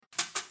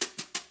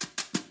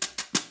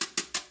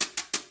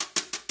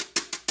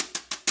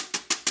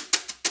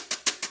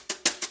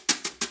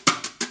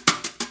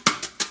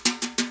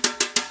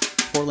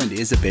Portland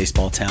is a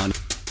baseball town.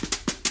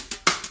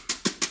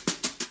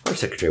 Our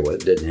secretary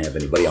didn't have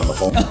anybody on the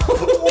phone.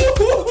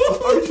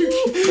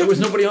 There was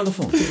nobody on the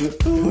phone.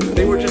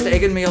 They were just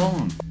egging me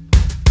along.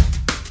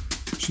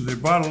 So they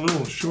brought a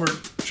little short,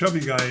 chubby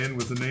guy in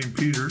with the name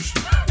Peters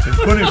and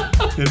put him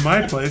in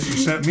my place and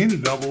sent me to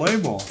Double-A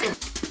ball.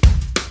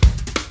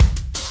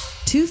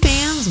 Two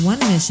fans, one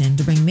mission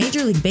to bring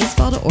Major League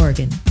Baseball to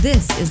Oregon.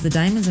 This is the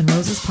Diamonds and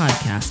Roses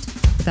podcast.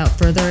 Without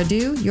further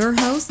ado, your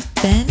hosts,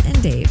 Ben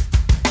and Dave.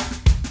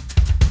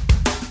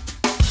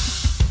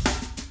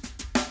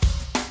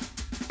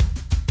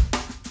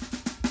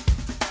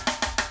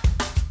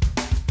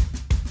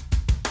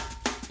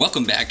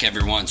 Welcome back,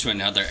 everyone, to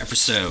another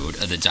episode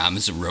of the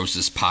Diamonds and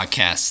Roses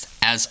podcast.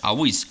 As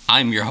always,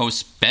 I'm your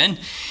host, Ben,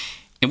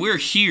 and we're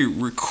here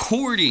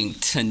recording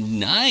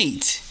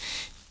tonight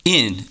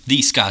in the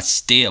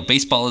Scottsdale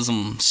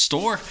Baseballism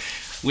store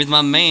with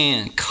my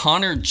man,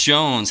 Connor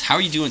Jones. How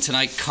are you doing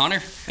tonight,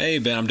 Connor? Hey,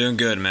 Ben, I'm doing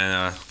good,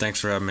 man.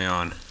 Thanks for having me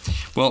on.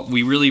 Well,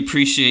 we really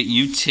appreciate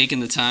you taking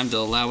the time to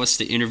allow us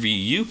to interview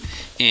you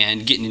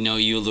and getting to know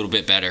you a little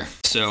bit better.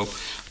 So,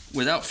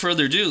 without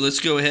further ado,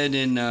 let's go ahead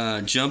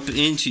and jump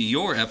into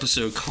your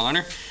episode,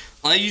 Connor.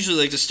 I usually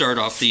like to start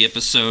off the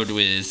episode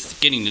with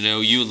getting to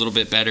know you a little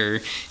bit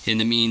better in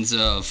the means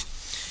of,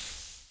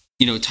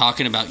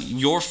 talking about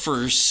your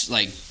first,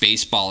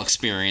 baseball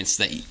experience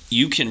that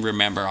you can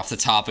remember off the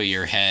top of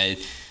your head.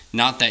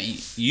 Not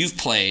that you've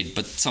played,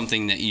 but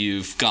something that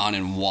you've gone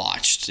and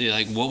watched.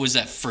 What was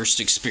that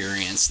first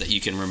experience that you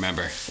can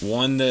remember?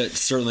 One that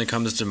certainly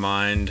comes to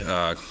mind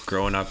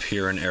growing up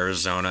here in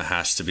Arizona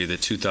has to be the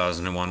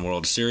 2001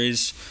 World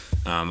Series.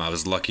 I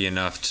was lucky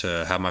enough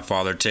to have my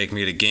father take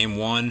me to Game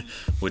 1,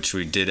 which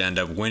we did end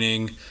up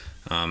winning.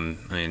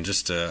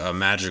 Just a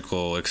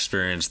magical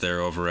experience there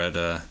over at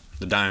the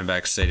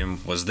Diamondback Stadium.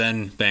 Was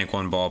then Bank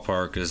One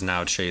Ballpark, is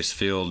now Chase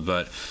Field,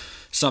 but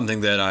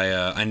something that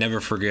I never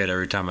forget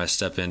every time I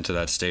step into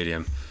that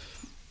stadium.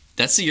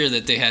 That's the year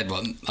that they had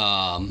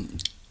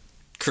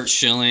Curt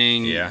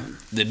Schilling,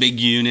 the big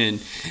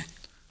unit,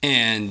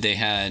 and they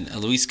had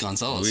Luis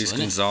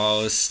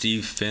Gonzalez.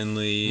 Steve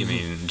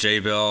Finley, Jay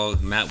Bell,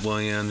 Matt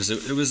Williams.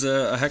 It was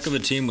a heck of a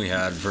team we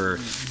had for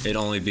it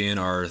only being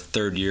our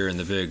third year in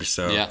the Big.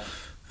 So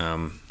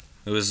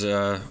it was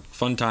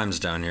fun times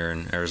down here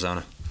in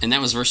Arizona. And that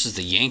was versus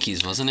the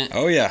Yankees, wasn't it?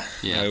 Oh, yeah.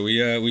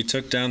 We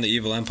took down the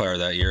Evil Empire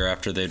that year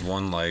after they'd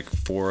won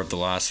 4 of the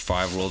last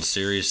 5 World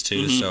Series,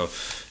 too. Mm-hmm. So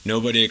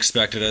nobody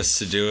expected us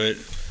to do it.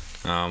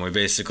 We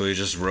basically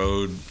just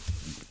rode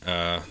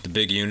the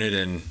big unit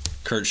and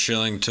Curt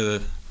Schilling to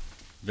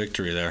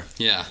victory there.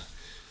 Yeah.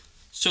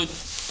 So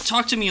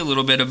talk to me a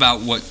little bit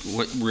about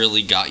what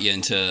really got you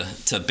into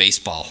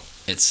baseball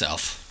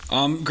itself.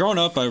 Growing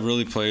up, I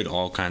really played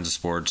all kinds of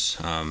sports,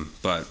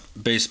 but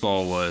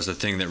baseball was a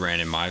thing that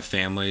ran in my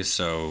family.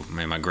 So,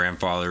 my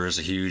grandfather is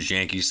a huge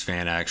Yankees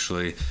fan,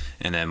 actually,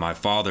 and then my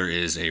father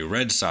is a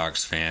Red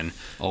Sox fan.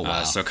 Oh,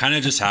 wow. So, kind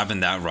of just having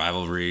that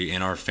rivalry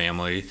in our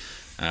family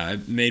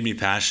it made me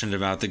passionate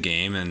about the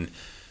game, and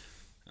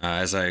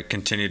as I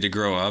continued to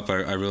grow up,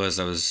 I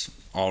realized I was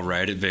all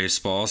right at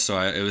baseball, so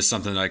it was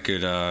something I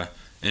could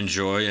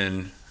enjoy,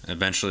 and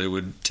eventually it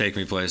would take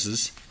me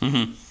places.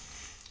 Mm-hmm.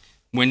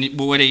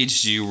 What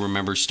age do you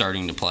remember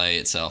starting to play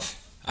itself?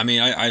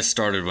 I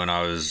started when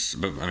I was,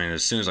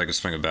 as soon as I could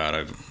swing a bat,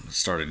 I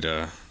started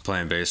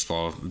playing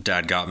baseball.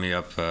 Dad got me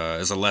up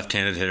as a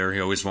left-handed hitter. He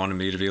always wanted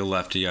me to be a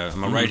lefty.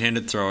 I'm a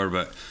right-handed thrower,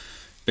 but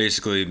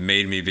basically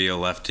made me be a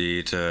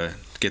lefty to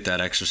get that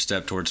extra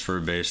step towards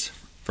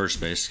first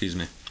base.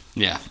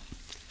 Yeah.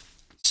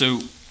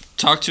 So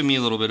talk to me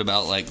a little bit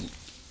about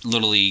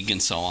Little League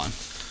and so on.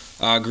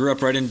 Grew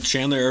up right in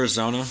Chandler,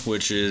 Arizona,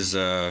 which is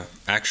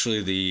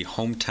actually the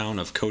hometown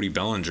of Cody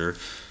Bellinger.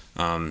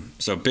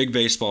 So big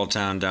baseball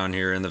town down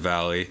here in the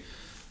valley.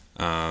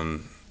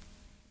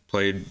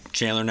 Played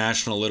Chandler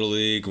National Little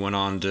League, went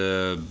on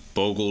to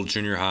Bogle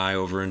Junior High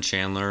over in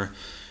Chandler.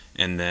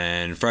 And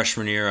then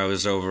freshman year, I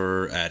was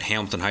over at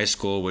Hamilton High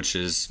School, which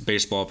is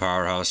baseball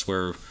powerhouse,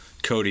 where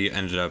Cody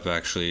ended up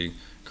actually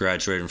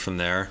graduating from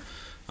there.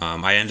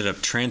 I ended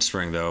up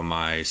transferring, though,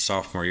 my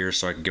sophomore year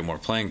so I could get more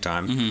playing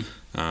time.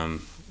 Mm-hmm.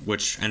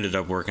 Which ended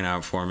up working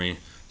out for me.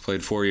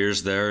 Played 4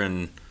 years there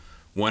and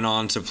went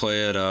on to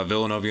play at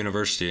Villanova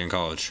University in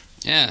college.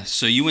 Yeah,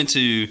 so you went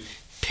to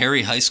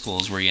Perry High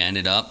School is where you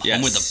ended up. Yes.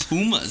 Home with the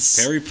Pumas.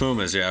 Perry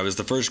Pumas, yeah. I was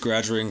the first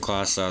graduating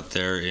class out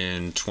there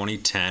in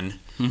 2010.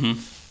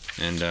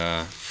 Mm-hmm.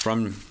 And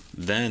from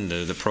then,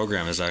 the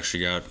program has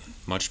actually got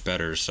much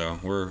better. So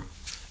we're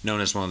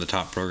known as one of the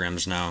top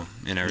programs now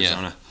in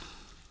Arizona. Yeah.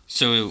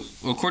 So,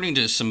 according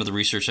to some of the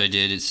research I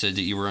did, it said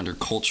that you were under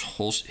Coach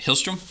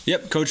Hillstrom?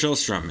 Yep, Coach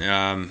Hillstrom.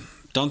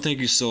 Don't think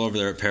he's still over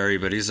there at Perry,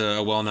 but he's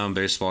a well-known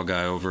baseball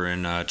guy over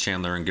in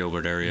Chandler and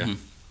Gilbert area.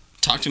 Mm-hmm.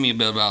 Talk to me a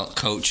bit about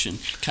Coach and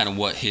kind of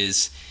what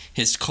his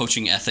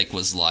coaching ethic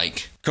was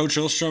like. Coach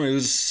Hillstrom, he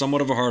was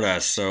somewhat of a hard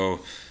ass,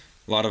 so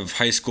a lot of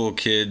high school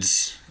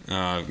kids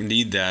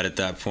need that at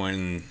that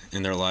point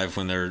in their life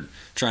when they're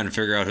trying to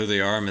figure out who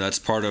they are. That's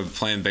part of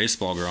playing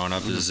baseball growing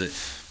up, is that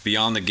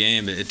beyond the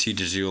game, it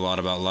teaches you a lot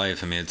about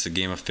life. I mean, it's a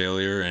game of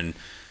failure, and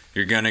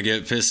you're going to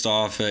get pissed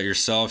off at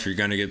yourself. You're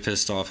going to get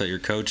pissed off at your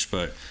coach,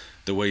 but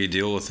the way you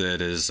deal with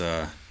it is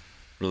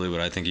really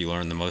what I think you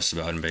learn the most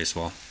about in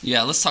baseball.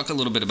 Yeah, let's talk a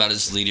little bit about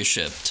his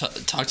leadership.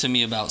 Talk to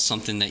me about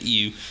something that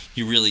you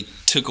really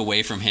took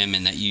away from him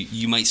and that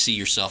you might see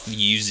yourself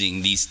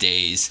using these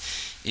days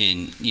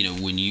in,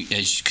 when you,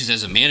 because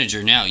as a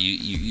manager now,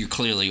 you're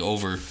clearly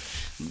over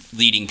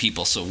leading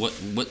people. So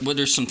what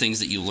are some things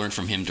that you learned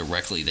from him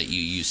directly that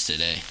you use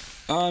today?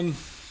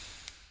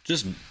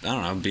 Just, I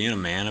don't know, being a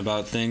man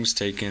about things,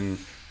 taking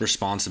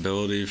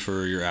responsibility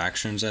for your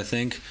actions, I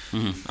think.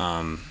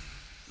 Mm-hmm.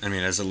 I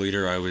mean, as a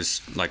leader, I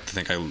always like to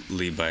think I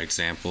lead by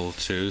example,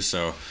 too.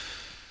 So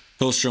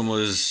Hillstrom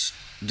was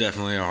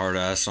definitely a hard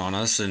ass on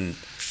us, and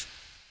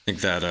I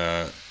think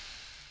that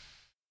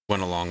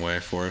went a long way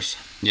for us.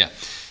 Yeah.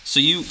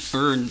 So you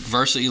earned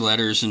varsity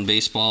letters in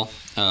baseball.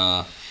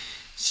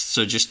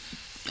 So just,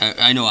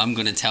 I know I'm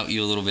going to tout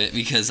you a little bit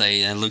because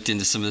I looked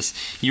into some of this.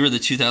 You were the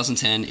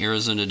 2010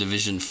 Arizona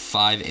Division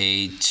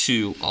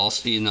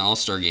 5A2 in the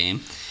All-Star game.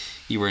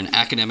 You were an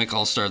academic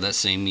All-Star that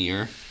same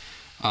year.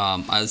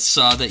 I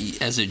saw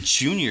that as a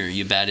junior,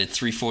 you batted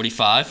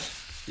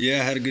 .345.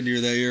 Yeah, I had a good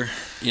year that year.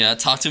 Yeah,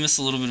 talk to us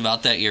a little bit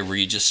about that year. Were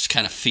you just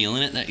kind of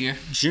feeling it that year?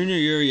 Junior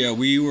year, yeah,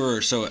 we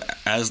were. So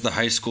as the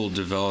high school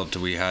developed,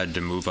 we had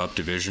to move up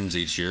divisions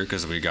each year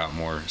because we got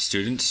more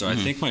students. So I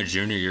think my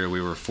junior year,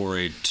 we were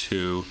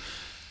 4A2.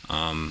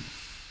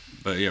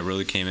 But yeah,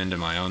 really came into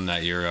my own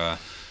that year. A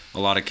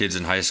lot of kids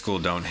in high school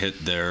don't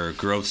hit their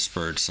growth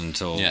spurts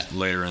until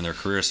later in their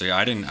career. So yeah,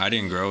 I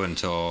didn't grow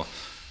until I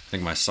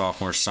think my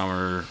sophomore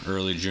summer,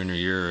 early junior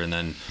year, and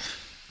then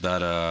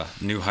that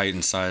new height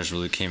and size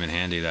really came in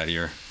handy that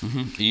year.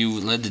 Mm-hmm. You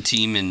led the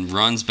team in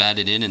runs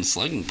batted in and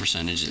slugging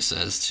percentage, it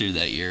says, too,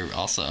 that year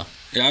also.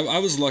 Yeah, I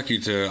was lucky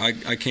to.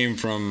 I came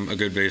from a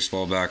good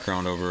baseball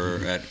background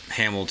over at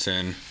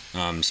Hamilton,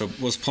 so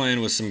was playing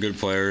with some good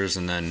players,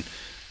 and then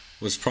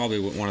was probably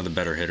one of the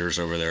better hitters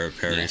over there at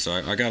Perry. Yeah. So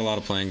I got a lot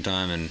of playing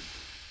time and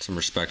some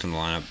respect in the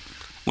lineup.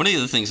 One of the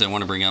other things I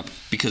want to bring up,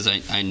 because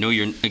I know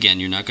you're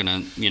not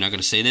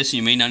gonna say this,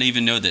 you may not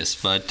even know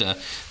this, but I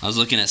was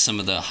looking at some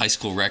of the high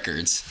school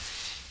records,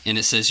 and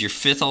it says you're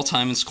fifth all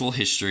time in school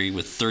history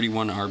with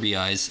 31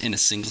 RBIs in a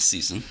single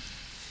season.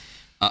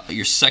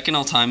 You're second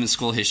all time in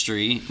school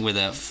history with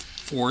a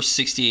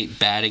 .468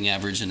 batting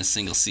average in a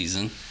single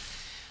season.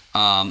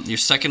 You're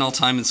second all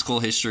time in school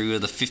history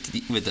with a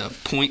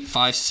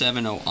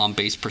 .570 on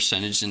base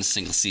percentage in a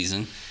single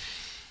season.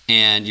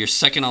 And you're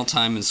second all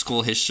time in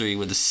school history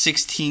with a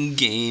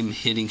 16-game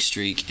hitting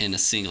streak in a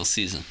single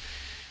season.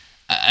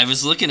 I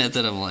was looking at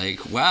that, I'm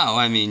like, wow,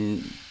 I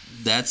mean,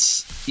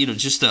 that's,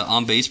 just the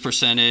on-base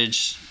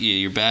percentage,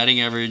 your batting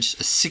average,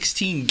 a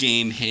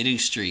 16-game hitting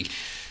streak.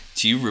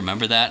 Do you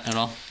remember that at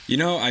all?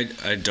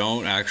 I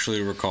don't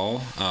actually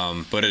recall,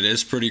 but it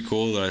is pretty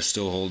cool that I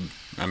still hold.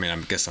 I mean, I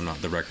guess I'm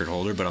not the record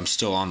holder, but I'm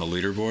still on the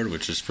leaderboard,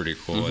 which is pretty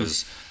cool,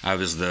 as I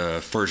was the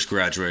first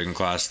graduating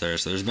class there.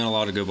 So there's been a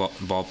lot of good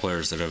ball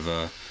players that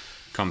have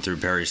come through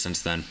Perry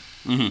since then.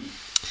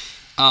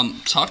 Mm-hmm.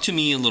 Talk to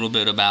me a little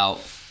bit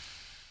about,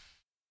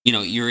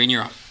 you're in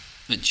your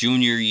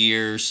junior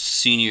year,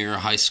 senior year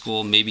of high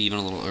school, maybe even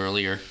a little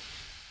earlier.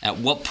 At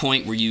what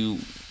point were you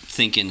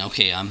thinking,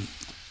 okay, I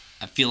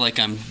feel like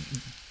I'm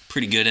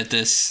pretty good at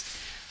this.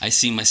 I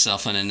see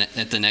myself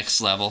at the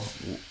next level.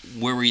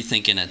 Where were you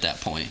thinking at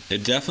that point?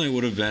 It definitely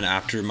would have been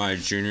after my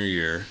junior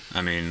year.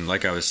 I mean,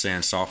 like I was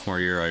saying, sophomore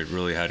year, I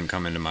really hadn't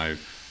come into my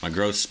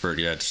growth spurt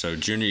yet. So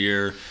junior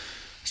year,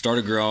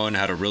 started growing,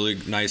 had a really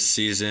nice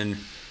season.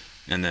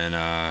 And then,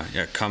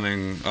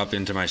 coming up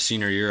into my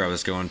senior year, I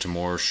was going to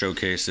more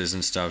showcases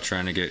and stuff,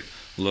 trying to get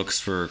looks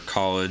for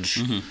college.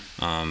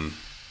 Mm-hmm.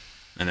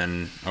 And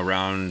then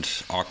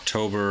around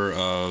October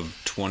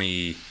of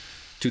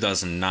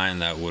 2009,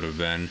 that would have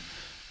been,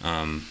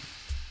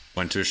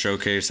 went to a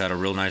showcase, had a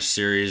real nice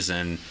series,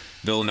 and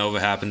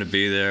Villanova happened to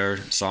be there,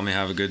 saw me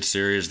have a good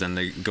series. Then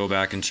they go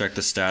back and check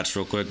the stats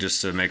real quick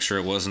just to make sure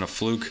it wasn't a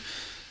fluke.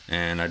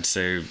 And I'd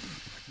say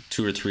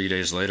 2 or 3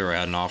 days later, I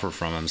had an offer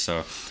from him.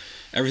 So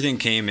everything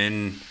came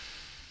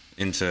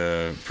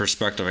into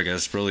perspective, I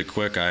guess, really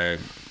quick. I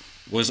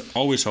was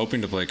always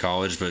hoping to play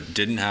college, but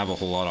didn't have a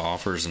whole lot of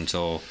offers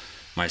until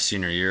my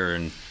senior year.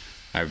 And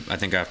I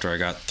think after I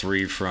got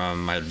 3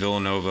 I had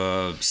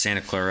Villanova,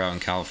 Santa Clara out in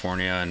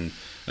California, and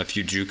a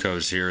few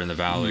JUCOs here in the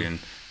Valley, and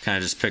kind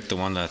of just picked the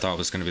one that I thought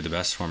was going to be the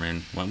best for me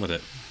and went with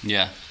it.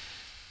 Yeah.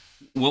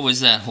 What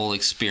was that whole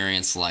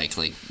experience like?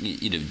 Like,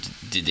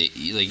 did they,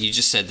 like you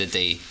just said that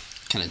they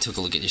kind of took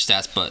a look at your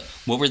stats, but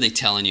what were they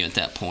telling you at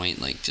that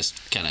point? Like,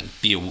 just kind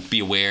of be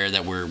aware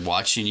that we're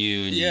watching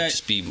you and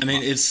just be... I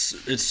mean,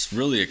 it's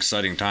really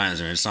exciting times.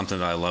 I mean, it's something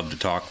that I love to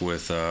talk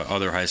with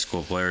other high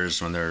school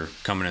players when they're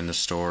coming in the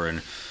store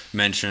and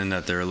mention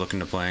that they're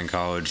looking to play in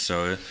college.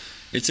 So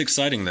it's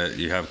exciting that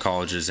you have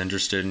colleges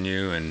interested in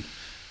you, and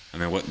I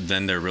mean,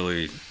 then they're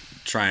really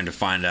trying to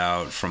find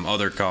out from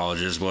other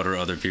colleges what are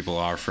other people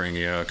offering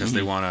you, because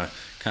they want to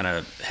kind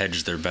of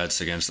hedge their bets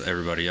against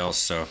everybody else.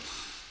 So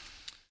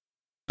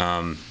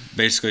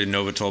Basically,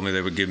 Nova told me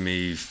they would give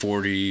me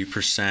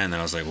 40%, and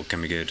I was like, well,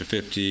 can we get it to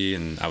 50?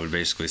 And I would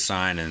basically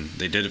sign, and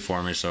they did it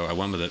for me, so I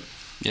went with it.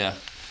 Yeah.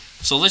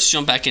 So let's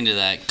jump back into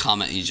that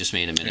comment you just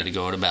made a minute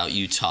ago about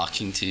you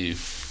talking to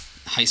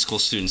high school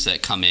students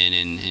that come in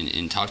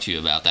and talk to you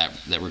about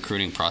that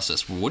recruiting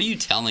process. What are you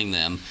telling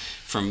them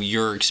from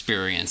your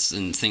experience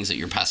and things that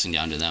you're passing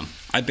down to them?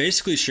 I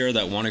basically share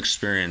that one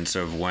experience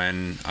of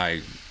when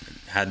I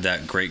had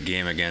that great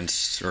game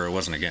against, or it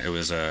wasn't again, it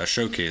was a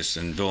showcase,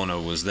 and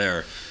Villanova was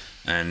there.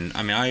 And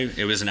I mean,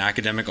 it was an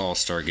academic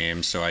all-star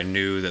game, so I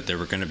knew that there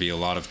were going to be a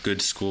lot of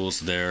good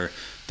schools there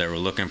that were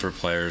looking for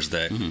players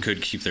that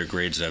could keep their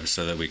grades up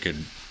so that we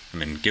could,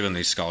 give them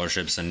these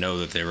scholarships and know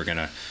that they were going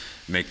to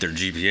make their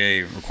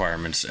GPA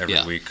requirements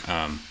every week.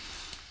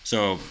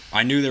 So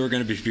I knew there were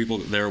going to be people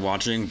there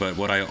watching, but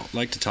what I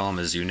like to tell them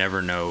is you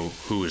never know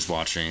who is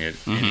watching at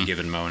any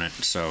given moment.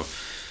 So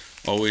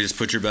always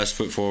put your best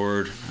foot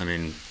forward.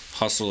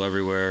 Hustle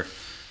everywhere,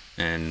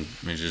 and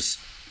just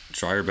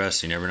try your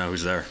best. You never know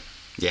who's there.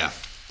 Yeah.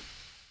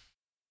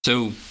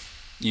 So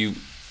you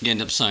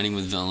end up signing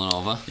with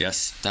Villanova.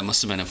 Yes. That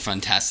must have been a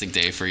fantastic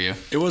day for you.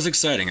 It was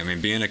exciting.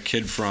 Being a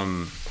kid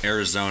from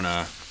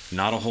Arizona,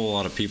 not a whole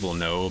lot of people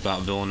know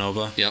about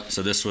Villanova. Yep.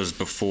 So this was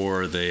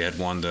before they had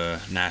won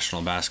the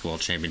national basketball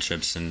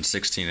championships in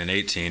 16 and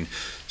 18.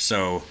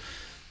 So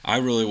I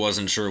really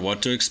wasn't sure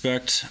what to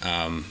expect.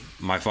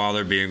 My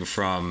father, being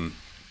from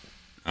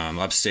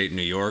upstate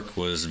New York,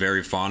 was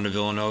very fond of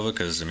Villanova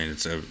because,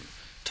 it's a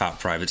top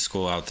private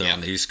school out there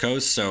on the East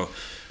Coast. So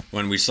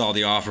when we saw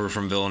the offer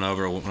from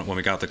Villanova, when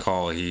we got the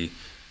call, he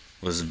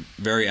was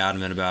very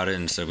adamant about it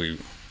and said he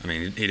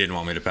didn't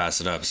want me to pass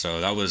it up.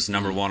 So that was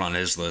number one on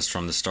his list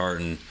from the start,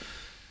 and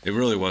it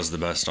really was the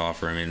best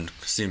offer. It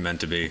seemed meant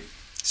to be.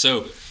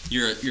 So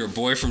you're a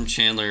boy from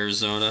Chandler,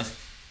 Arizona.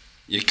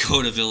 You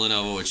go to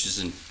Villanova, which is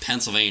in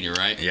Pennsylvania,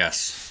 right?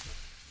 Yes.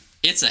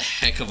 It's a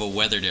heck of a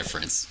weather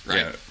difference,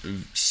 right? Yeah,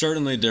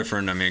 certainly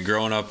different.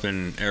 Growing up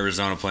in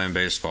Arizona playing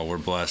baseball, we're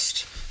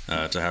blessed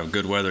to have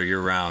good weather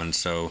year-round.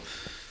 So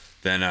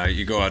then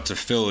you go out to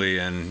Philly,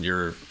 and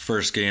your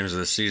first games of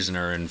the season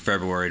are in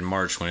February and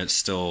March when it's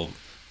still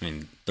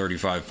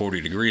 35,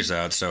 40 degrees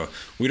out. So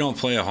we don't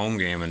play a home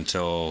game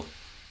until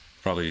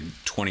probably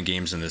 20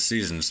 games in the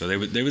season. So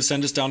they would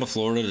send us down to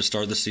Florida to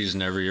start the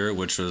season every year,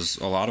 which was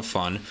a lot of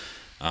fun.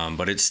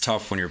 But it's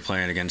tough when you're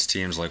playing against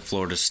teams like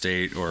Florida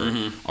State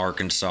or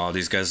Arkansas.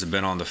 These guys have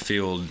been on the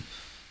field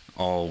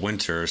all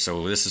winter,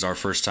 so this is our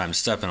first time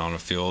stepping on a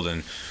field,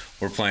 and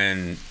we're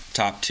playing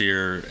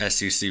top-tier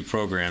SEC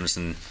programs.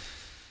 And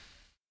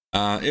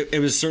it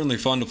was certainly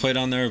fun to play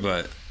down there,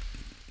 but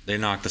they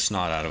knocked the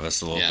snot out of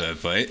us a little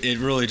bit. But it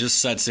really just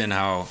sets in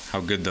how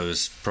good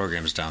those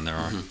programs down there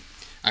are.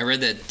 I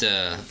read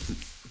that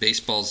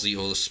baseball's the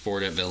oldest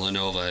sport at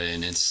Villanova,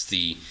 and it's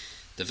the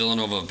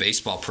Villanova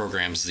baseball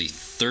program is the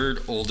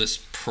third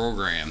oldest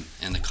program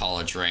in the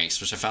college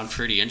ranks, which I found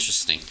pretty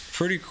interesting.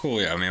 Pretty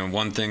cool, yeah.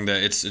 One thing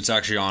that it's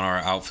actually on our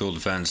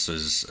outfield fence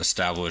is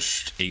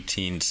established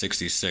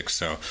 1866,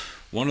 so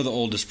one of the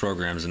oldest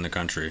programs in the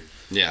country.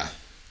 Yeah.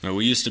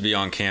 We used to be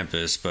on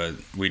campus, but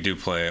we do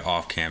play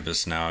off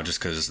campus now just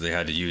because they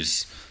had to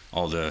use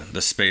all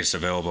the space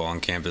available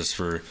on campus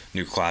for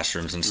new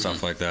classrooms and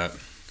stuff like that.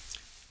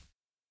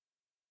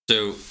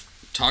 So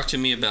talk to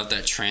me about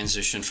that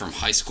transition from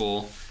high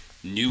school,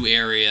 new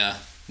area.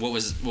 What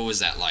was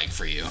that like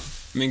for you?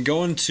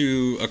 Going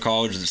to a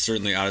college that's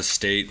certainly out of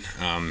state,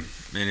 and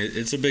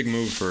it's a big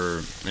move for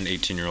an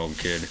 18-year-old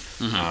kid.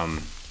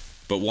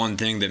 But one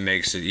thing that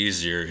makes it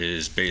easier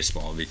is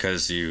baseball,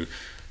 because you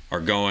are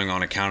going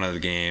on account of the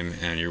game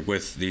and you're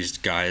with these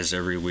guys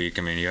every week.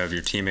 You have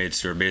your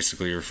teammates who are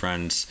basically your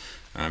friends,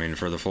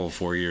 for the full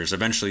 4 years.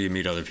 Eventually you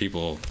meet other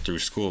people through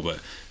school, but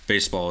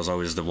baseball is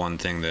always the one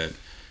thing that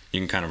you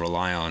can kind of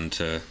rely on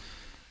to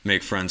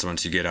make friends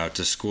once you get out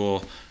to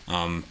school.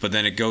 But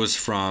then it goes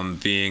from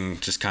being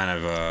just kind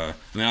of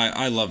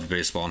I loved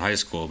baseball in high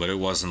school, but it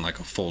wasn't like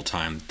a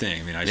full-time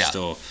thing. I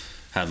still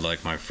had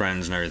like my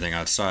friends and everything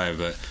outside,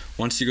 but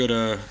once you go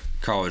to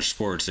college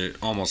sports, it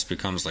almost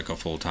becomes like a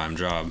full-time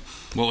job.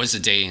 What was a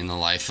day in the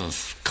life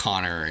of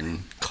Connor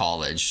in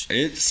college?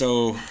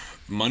 So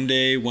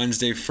Monday,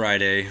 Wednesday,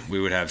 Friday, we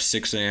would have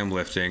 6 a.m.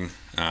 lifting.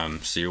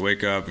 So you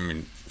wake up,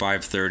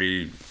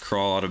 5:30,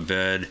 crawl out of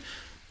bed,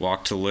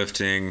 walk to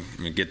lifting,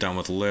 get done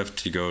with the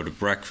lift, you go to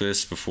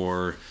breakfast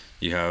before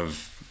you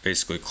have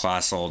basically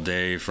class all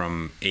day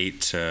from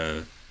 8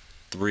 to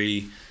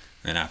 3.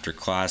 Then after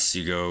class,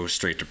 you go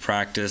straight to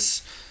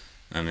practice.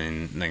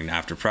 Then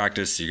after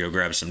practice, you go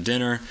grab some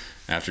dinner.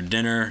 After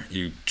dinner,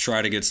 you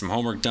try to get some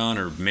homework done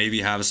or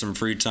maybe have some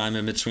free time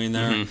in between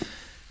there.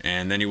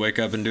 And then you wake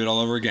up and do it all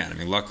over again.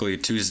 Luckily,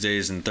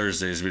 Tuesdays and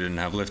Thursdays, we didn't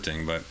have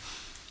lifting, but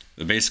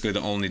basically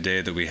the only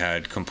day that we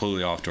had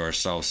completely off to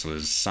ourselves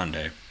was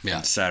Sunday. Yeah.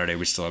 And Saturday,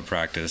 we still had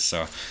practice.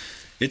 So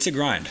it's a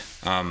grind.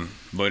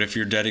 But if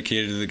you're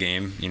dedicated to the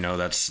game,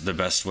 that's the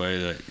best way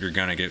that you're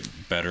going to get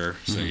better.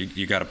 So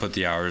you got to put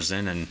the hours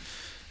in, and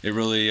it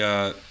really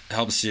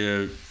helps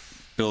you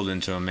build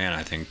into a man,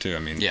 I think, too. I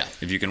mean, Yeah.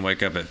 if you can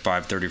wake up at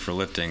 5:30 for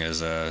lifting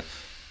as a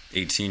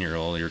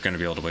 18-year-old, you're going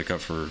to be able to wake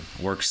up for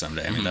work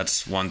someday. I mean,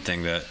 that's one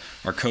thing that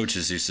our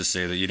coaches used to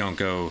say, that you don't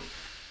go,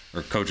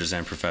 or coaches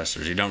and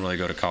professors, you don't really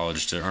go to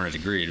college to earn a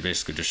degree. It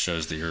basically just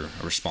shows that you're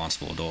a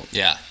responsible adult.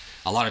 Yeah.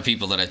 A lot of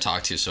people that I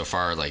talked to so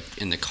far, like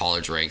in the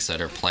college ranks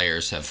that are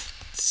players, have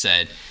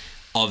said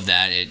of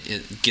that,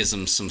 it gives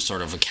them some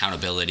sort of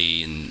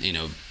accountability and,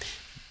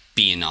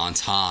 being on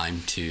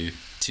time to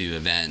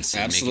events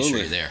and making sure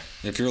you're there.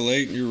 If you're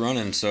late, you're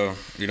running, so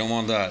you don't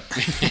want that.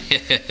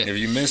 If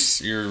you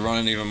miss, you're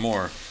running even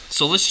more.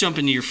 So let's jump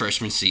into your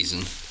freshman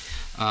season.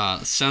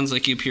 Sounds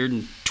like you appeared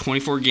in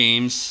 24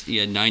 games.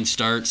 You had 9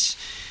 starts.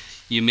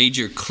 You made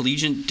your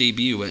collegiate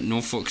debut at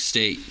Norfolk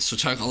State. So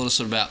talk a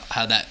little bit about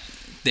how that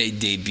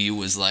debut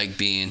was like,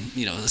 being,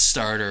 a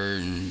starter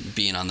and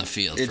being on the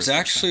field. It's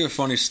actually a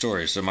funny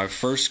story. So my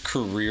first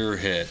career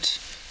hit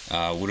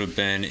would have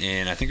been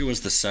in, I think it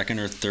was the second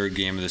or third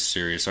game of the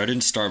series. So I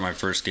didn't start my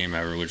first game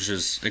ever, which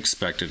is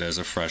expected as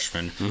a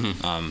freshman.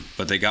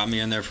 But they got me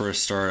in there for a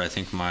start. I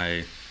think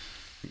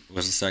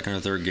was the second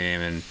or third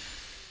game. And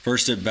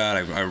first at bat,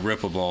 I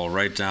rip a ball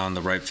right down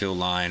the right field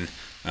line.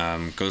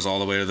 Goes all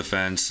the way to the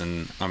fence,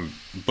 and I'm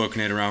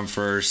booking it around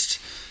first.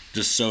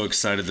 Just so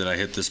excited that I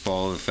hit this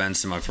ball to the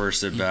fence in my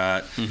first at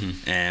bat,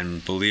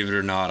 and believe it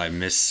or not, I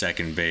missed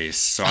second base.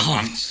 So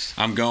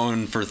I'm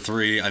going for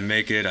 3. I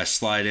make it. I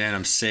slide in.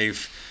 I'm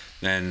safe.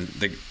 Then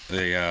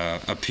they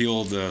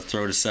appeal the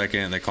throw to second,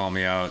 and they call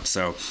me out.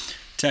 So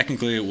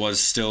technically, it was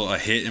still a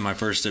hit in my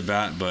first at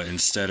bat, but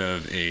instead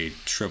of a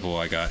triple,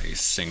 I got a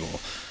single.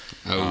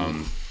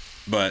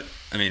 But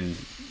I mean,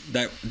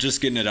 that just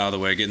getting it out of the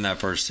way, getting that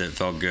first hit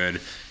felt good.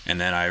 And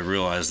then I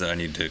realized that I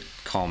need to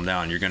calm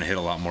down. You're going to hit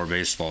a lot more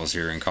baseballs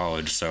here in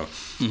college, so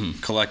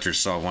collect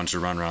yourself once you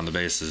run around the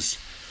bases.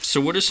 So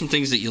what are some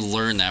things that you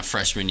learned that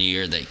freshman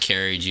year that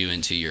carried you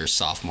into your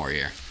sophomore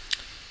year?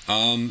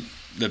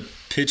 The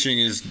pitching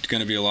is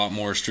going to be a lot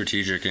more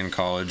strategic in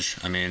college.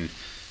 I mean,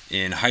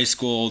 in high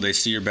school, they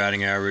see your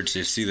batting average,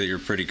 they see that you're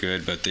pretty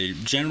good, but they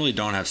generally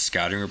don't have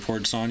scouting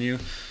reports on you.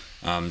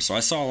 So I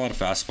saw a lot of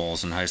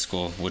fastballs in high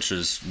school, which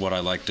is what I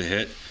like to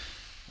hit.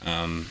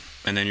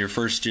 And then your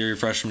first year, your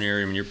freshman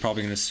year, I mean, you're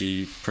probably going to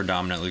see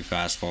predominantly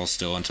fastballs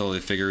still until they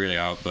figure it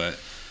out. But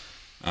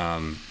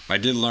I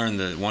did learn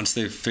that once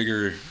they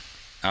figure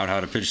out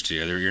how to pitch to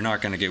you, you're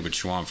not going to get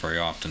what you want very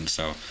often.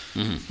 So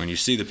when you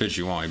see the pitch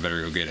you want, you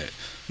better go get it.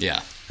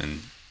 Yeah.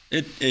 And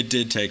it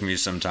did take me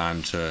some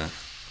time to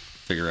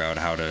figure out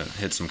how to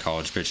hit some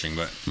college pitching,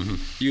 but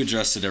you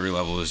adjust at every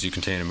level as you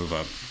continue to move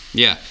up.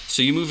 Yeah.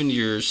 So you move into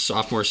your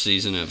sophomore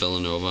season at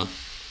Villanova.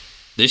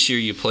 This year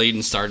you played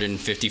and started in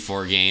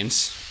 54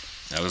 games.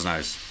 That was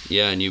nice.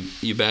 Yeah, and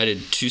you batted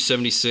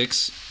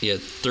 .276. You had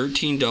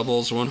 13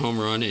 doubles, 1 home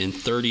run, and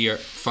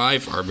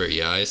 35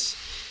 RBIs.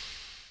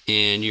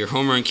 And your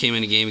home run came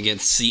in a game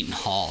against Seton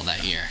Hall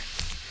that year.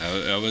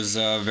 That was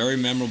a very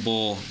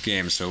memorable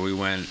game. So we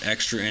went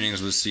extra innings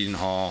with Seton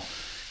Hall.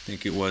 I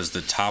think it was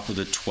the top of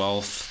the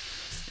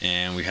 12th,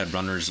 and we had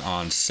runners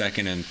on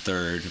second and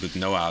third with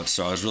no outs.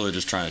 So I was really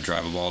just trying to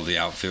drive a ball to the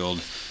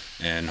outfield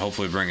and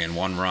hopefully bring in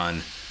 1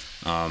 run.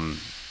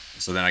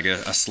 So then I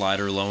get a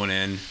slider low and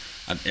in.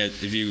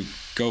 If you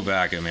go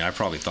back, I mean, I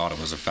probably thought it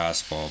was a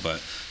fastball, but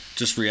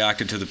just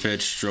reacted to the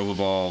pitch, drove a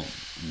ball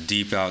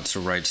deep out to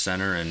right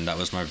center, and that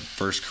was my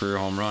first career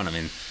home run. I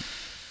mean,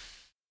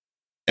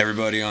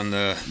 everybody on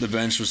the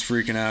bench was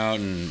freaking out,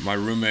 and my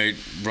roommate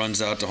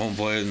runs out to home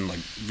plate and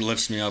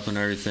lifts me up and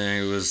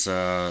everything. It was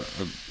a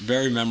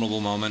very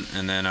memorable moment.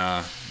 And then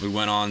we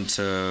went on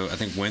to, I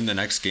think, win the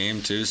next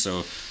game too.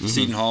 So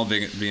Seton Hall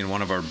being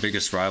one of our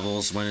biggest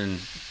rivals, winning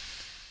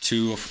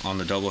 2 on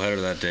the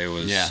doubleheader that day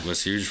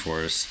was huge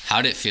for us.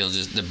 How did it feel,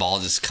 just the ball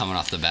just coming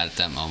off the bat at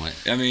that moment?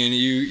 I mean,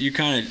 you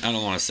kind of, I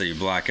don't want to say you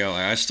black out.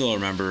 I still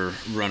remember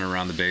running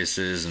around the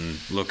bases and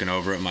looking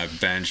over at my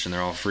bench, and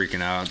they're all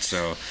freaking out.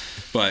 So,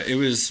 but it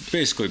was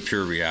basically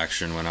pure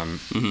reaction when I'm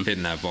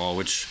hitting that ball,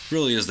 which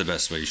really is the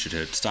best way you should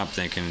hit. Stop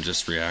thinking and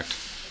just react.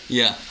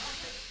 Yeah.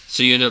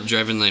 So you ended up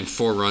driving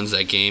 4 runs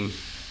that game.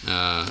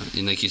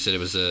 And like you said, it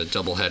was a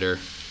doubleheader.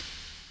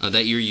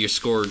 That year, you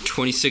scored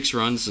 26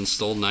 runs and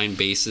stole 9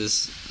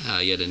 bases.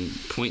 You had a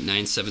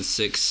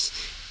 .976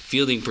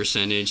 fielding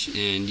percentage,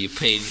 and you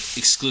played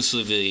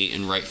exclusively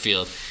in right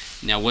field.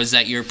 Now, was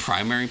that your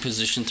primary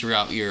position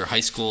throughout your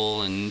high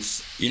school and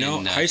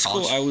high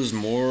school, college? I was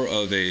more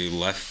of a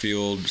left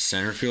field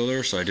center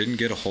fielder, so I didn't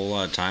get a whole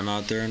lot of time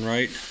out there in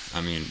right.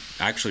 I mean,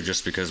 actually,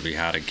 just because we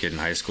had a kid in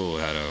high school who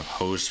had a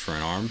hose for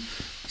an arm,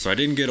 so I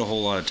didn't get a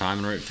whole lot of time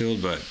in right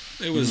field, but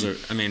it was,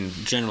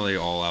 generally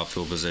all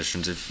outfield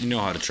positions. If you know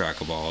how to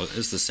track a ball,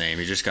 it's the same.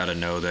 You just got to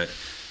know that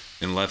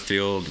in left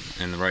field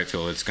and the right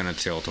field, it's going to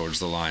tail towards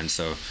the line.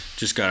 So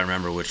just got to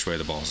remember which way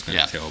the ball's going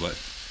to tail. But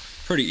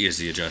pretty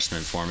easy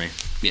adjustment for me.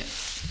 Yeah.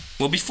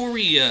 Well, before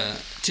we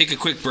take a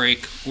quick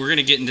break, we're going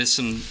to get into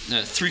some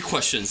 3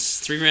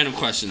 random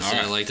questions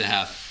that I like to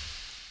have.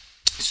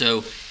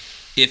 So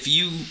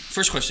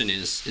first question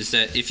is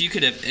that if you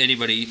could have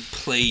anybody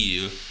play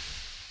you,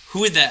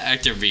 who would that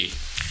actor be?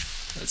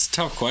 That's a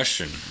tough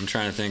question. I'm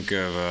trying to think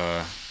of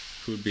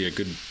who would be a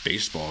good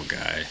baseball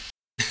guy.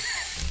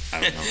 I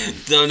don't know.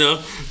 Don't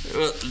know.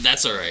 Well,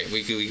 that's all right.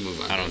 We can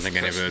move on. I don't think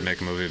anybody would make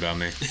a movie about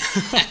me.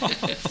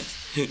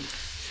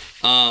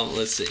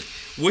 Let's see.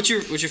 What's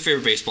your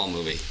favorite baseball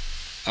movie?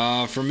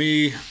 For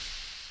me,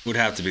 would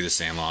have to be The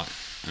Sandlot.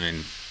 I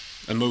mean,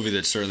 a movie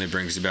that certainly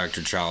brings you back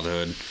to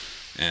childhood,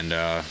 and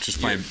just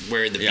playing. You're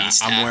wearing the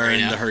Beast I'm hat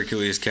wearing right the now.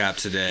 Hercules cap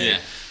today.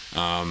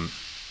 Yeah.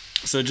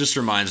 So it just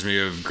reminds me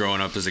of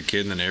growing up as a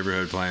kid in the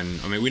neighborhood playing.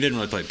 I mean, we didn't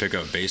really play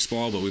pickup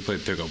baseball, but we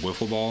played pickup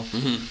wiffle ball,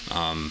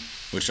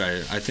 which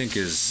I think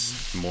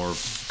is more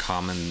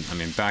common. I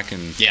mean, back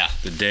in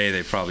the day,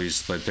 they probably used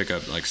to play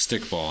pickup like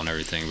stick ball and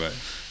everything, but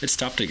it's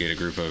tough to get a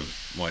group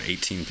of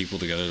 18 people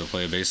together to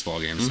play a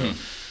baseball game. So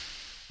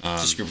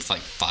Just a group of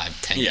like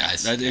 5-10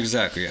 guys.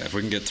 Exactly. Yeah. If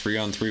we can get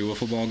 3-on-3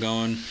 wiffle ball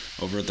going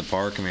over at the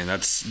park, I mean,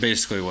 that's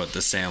basically what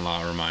the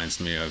Sandlot reminds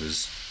me of,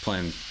 is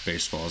playing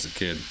baseball as a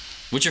kid.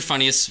 What's your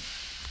funniest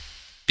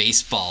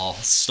baseball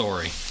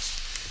story?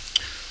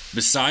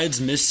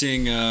 Besides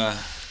missing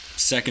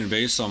second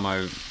base on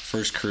my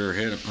first career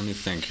hit, let me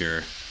think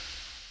here.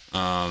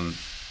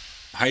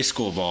 High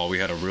school ball, we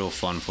had a real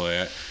fun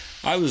play.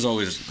 I was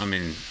always,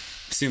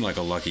 seemed like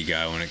a lucky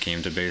guy when it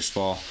came to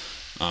baseball.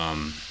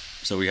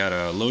 So we had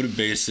a loaded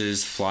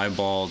bases, fly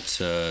ball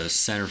to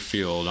center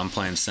field. I'm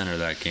playing center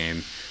that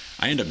game.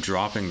 I end up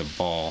dropping the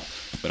ball,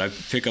 but I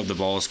pick up the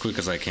ball as quick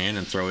as I can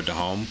and throw it to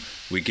home.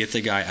 We get the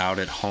guy out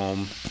at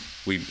home.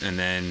 And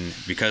then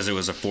because it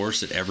was a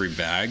force at every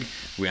bag,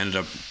 we ended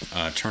up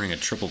turning a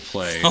triple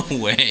play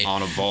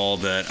on a ball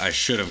that I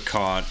should have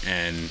caught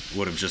and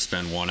would have just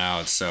been 1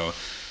 out. So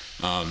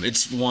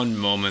it's one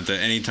moment that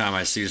anytime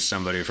I see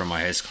somebody from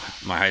my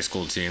high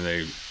school team,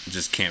 they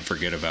just can't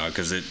forget about,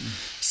 because it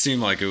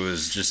seemed like it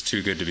was just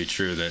too good to be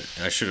true that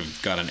I should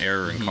have got an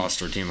error and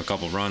cost our team a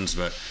couple runs,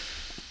 but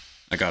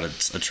I got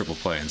a triple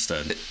play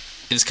instead.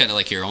 It was kind of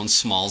like your own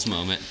Smalls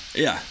moment.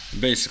 Yeah,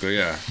 basically,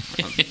 yeah.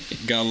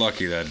 Got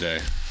lucky that day.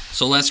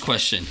 So last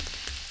question.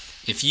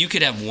 If you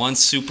could have one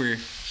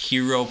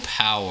superhero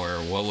power,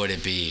 what would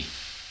it be?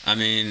 I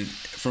mean,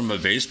 from a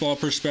baseball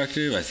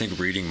perspective, I think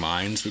reading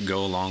minds would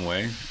go a long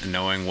way, and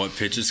knowing what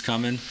pitch is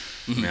coming.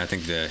 I mean, I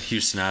think the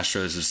Houston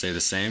Astros would say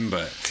the same,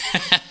 but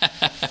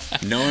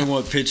knowing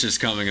what pitch is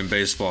coming in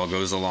baseball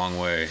goes a long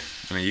way.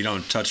 I mean, you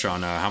don't touch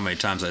on how many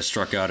times I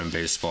struck out in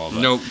baseball,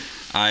 but nope.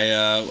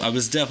 I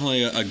was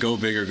definitely a go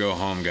big or go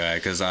home guy,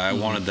 because I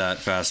wanted that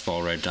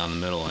fastball right down the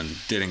middle and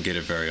didn't get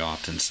it very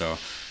often. So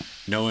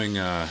knowing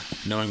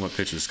what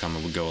pitch was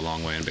coming would go a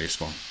long way in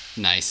baseball.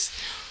 Nice.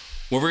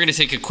 Well, we're going to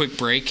take a quick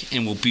break,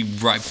 and we'll be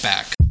right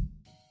back.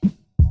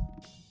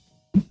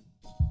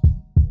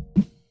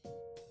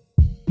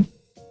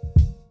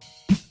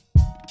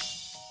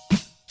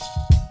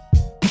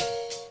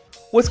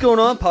 What's going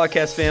on,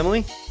 podcast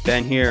family?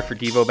 Ben here for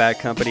Devo Bat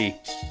Company.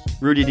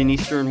 Rooted in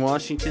Eastern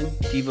Washington,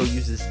 Devo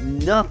uses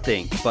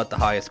nothing but the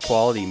highest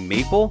quality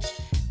maple,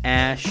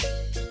 ash,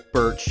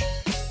 birch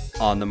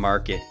on the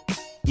market.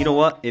 You know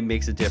what? It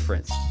makes a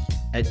difference.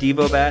 At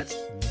Devo Bats,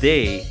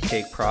 they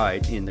take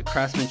pride in the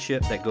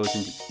craftsmanship that goes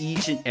into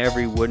each and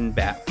every wooden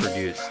bat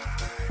produced.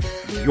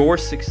 Your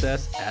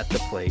success at the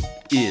plate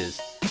is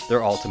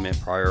their ultimate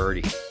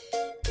priority.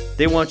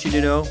 They want you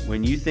to know,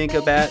 when you think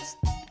of bats,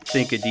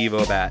 think of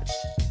Devo Bats.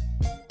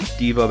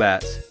 Devo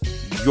Bats,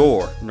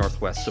 your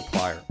Northwest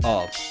supplier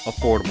of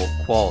affordable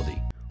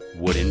quality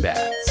wooden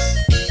bats.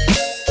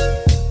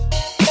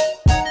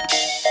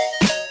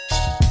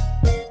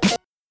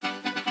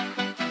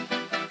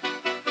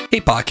 Hey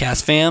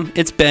podcast fam,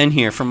 it's Ben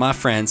here from my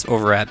friends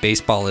over at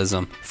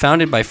Baseballism.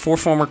 Founded by 4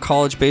 former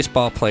college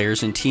baseball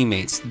players and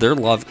teammates, their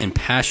love and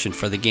passion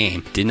for the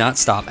game did not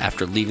stop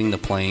after leaving the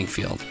playing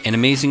field. An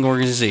amazing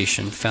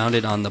organization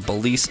founded on the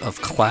beliefs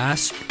of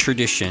class,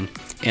 tradition,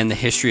 and the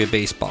history of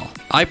baseball.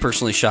 I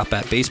personally shop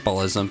at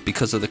Baseballism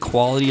because of the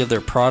quality of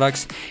their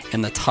products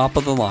and the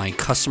top-of-the-line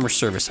customer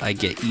service I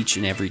get each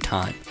and every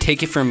time.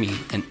 Take it from me,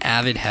 an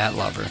avid hat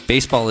lover.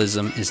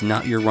 Baseballism is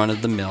not your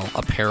run-of-the-mill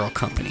apparel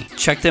company.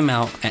 Check them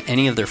out at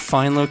any of their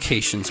fine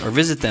locations or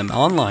visit them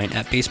online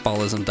at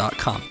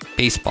baseballism.com.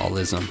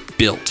 Baseballism,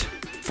 built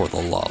for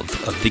the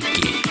love of the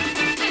game.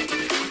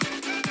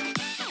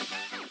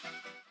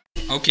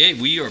 Okay,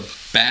 we are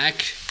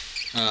back.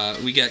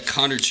 We got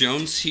Connor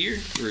Jones here.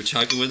 We were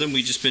talking with him.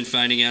 We've just been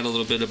finding out a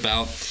little bit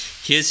about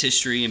his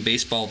history in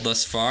baseball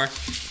thus far,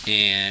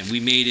 and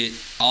we made it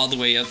all the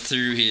way up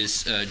through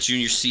his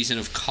junior season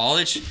of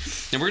college.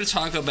 And we're going to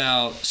talk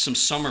about some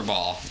summer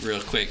ball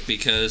real quick,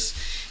 because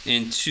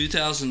in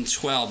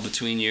 2012,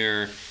 between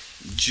your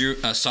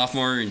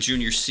sophomore and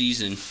junior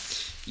season,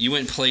 you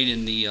went and played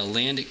in the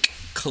Atlantic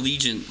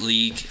Collegiate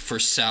League for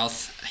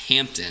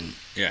Southampton.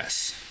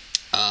 Yes.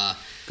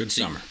 Good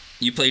summer.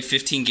 You played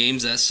 15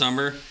 games that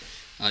summer.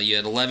 You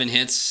had 11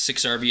 hits,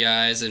 6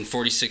 RBIs, and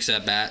 46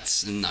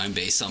 at-bats, and 9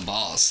 base on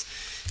balls.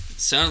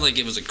 It sounded like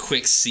it was a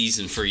quick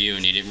season for you,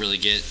 and you didn't really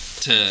get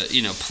to,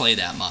 play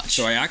that much.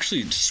 So I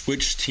actually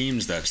switched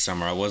teams that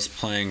summer. I was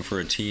playing for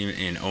a team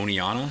in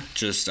Oneonta,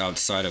 just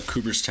outside of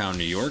Cooperstown,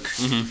 New York.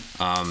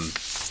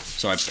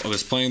 So I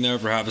was playing there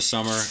for half a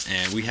summer,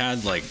 and we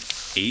had like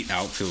 8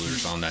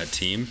 outfielders on that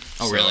team.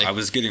 Oh, so really? I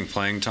was getting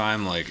playing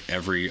time like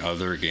every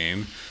other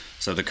game.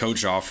 So the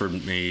coach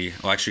offered me.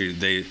 Well, actually,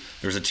 there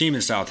was a team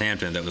in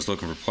Southampton that was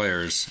looking for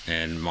players,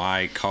 and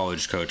my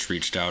college coach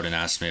reached out and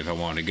asked me if I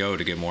wanted to go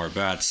to get more at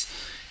bats.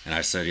 And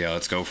I said, yeah,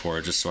 let's go for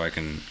it, just so I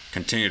can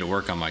continue to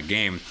work on my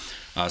game.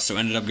 So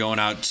ended up going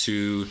out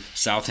to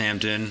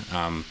Southampton,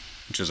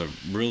 which is a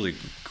really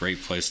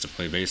great place to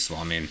play baseball.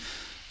 I mean,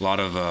 a lot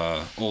of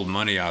old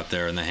money out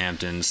there in the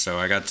Hamptons, so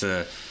I got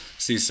to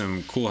see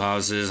some cool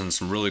houses and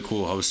some really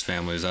cool host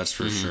families, that's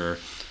for sure.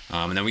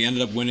 And then we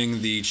ended up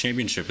winning the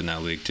championship in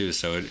that league too,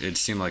 so it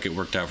seemed like it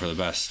worked out for the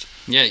best.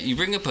 Yeah, you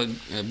bring up a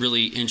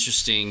really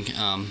interesting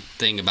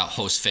thing about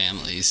host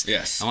families.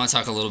 Yes. I want to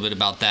talk a little bit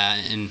about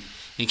that, and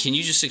can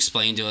you just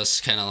explain to us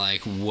kind of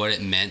like what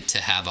it meant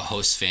to have a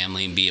host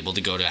family and be able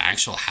to go to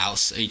actual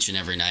house each and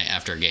every night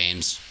after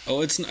games?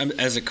 Oh, it's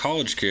as a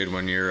college kid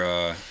when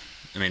you're,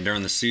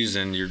 during the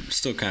season, you're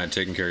still kind of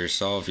taking care of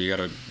yourself. You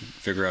got to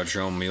figure out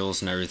your own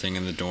meals and everything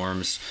in the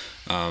dorms.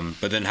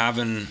 But then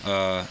having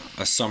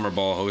a summer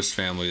ball host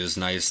family is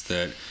nice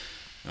that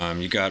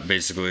you got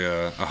basically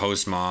a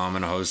host mom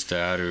and a host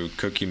dad who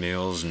cook you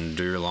meals and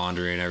do your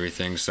laundry and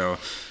everything. So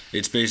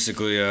it's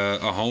basically a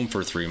home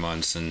for 3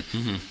 months. And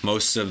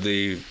most of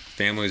the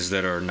families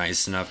that are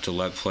nice enough to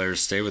let players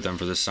stay with them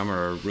for the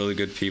summer are really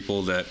good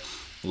people that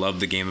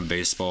love the game of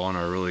baseball and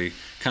are really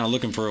kind of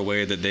looking for a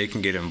way that they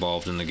can get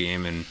involved in the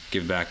game and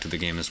give back to the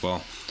game as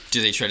well.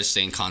 Do they try to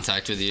stay in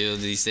contact with you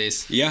these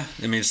days? Yeah,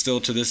 still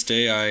to this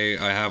day,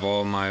 I have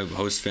all my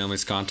host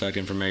family's contact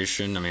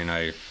information.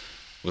 I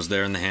was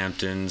there in the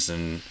Hamptons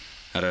and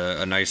had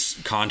a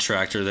nice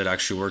contractor that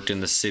actually worked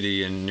in the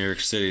city in New York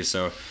City.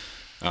 So,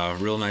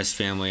 real nice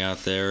family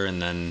out there.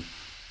 And then,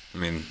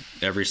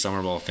 every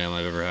summer ball family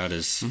I've ever had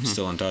is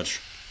still in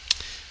touch.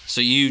 So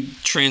you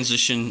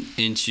transition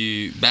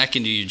back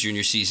into your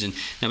junior season.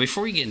 Now,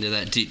 before we get into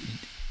that,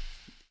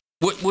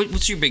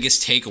 what's your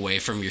biggest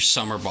takeaway from your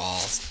summer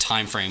ball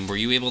time frame? Were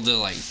you able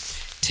to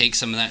take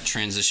some of that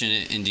transition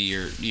into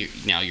your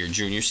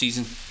junior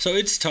season? So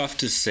it's tough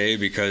to say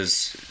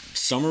because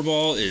summer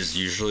ball is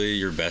usually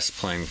your best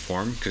playing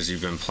form because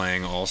you've been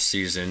playing all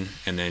season,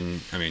 and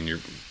then you're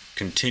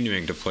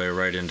continuing to play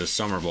right into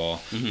summer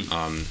ball.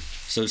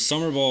 So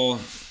summer ball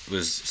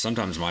was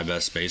sometimes my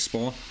best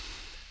baseball.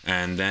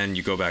 And then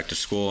you go back to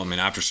school.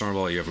 After summer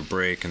ball, you have a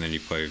break, and then you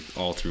play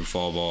all through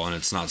fall ball, and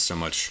it's not so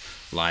much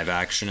live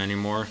action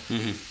anymore.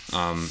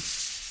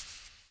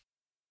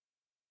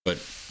 But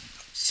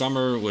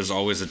summer was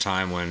always a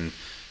time when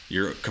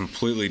you're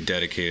completely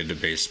dedicated to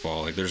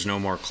baseball. There's no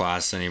more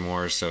class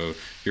anymore, so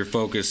your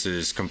focus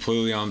is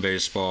completely on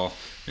baseball.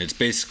 It's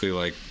basically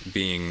like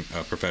being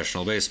a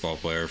professional baseball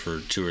player for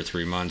 2 or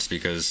 3 months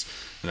because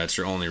that's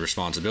your only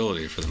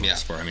responsibility for the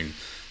most part.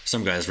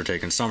 Some guys were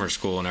taking summer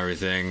school and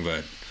everything,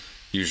 but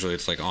usually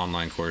it's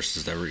online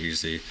courses that were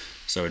easy.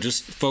 So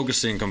just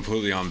focusing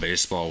completely on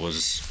baseball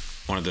was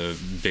one of the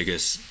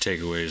biggest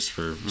takeaways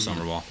for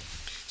summer ball.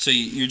 So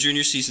your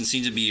junior season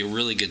seemed to be a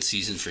really good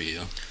season for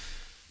you.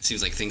 It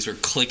seems like things were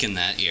clicking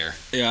that year.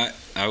 Yeah,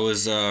 I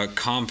was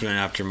confident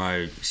after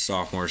my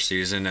sophomore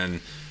season,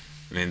 and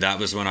that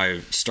was when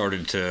I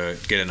started to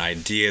get an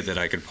idea that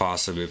I could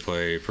possibly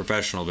play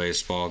professional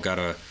baseball. Got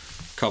a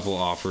couple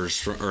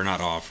offers, or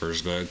not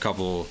offers, but a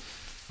couple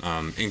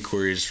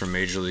inquiries from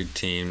major league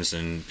teams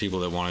and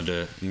people that wanted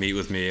to meet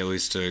with me, at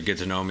least to get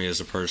to know me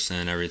as a person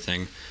and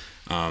everything.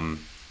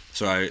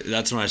 So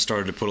that's when I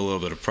started to put a little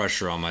bit of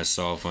pressure on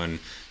myself when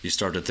you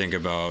start to think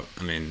about,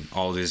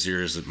 all these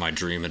years that my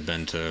dream had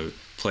been to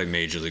play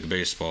Major League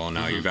Baseball, and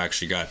now you've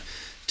actually got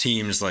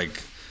teams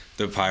like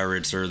the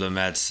Pirates or the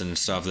Mets and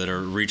stuff that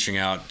are reaching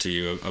out to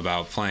you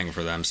about playing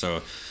for them.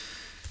 So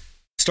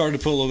started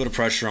to put a little bit of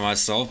pressure on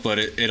myself, but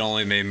it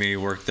only made me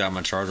work that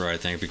much harder, I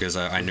think, because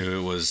I knew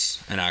it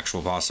was an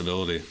actual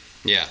possibility.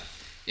 Yeah.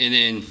 And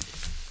then,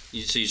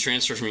 you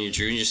transfer from your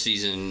junior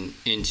season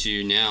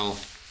into now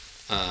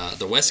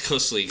the West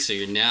Coast League, so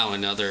you're now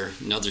another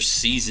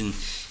season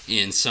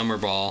in summer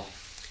ball,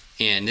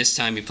 and this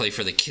time you play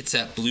for the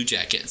Kitsap Blue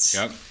Jackets.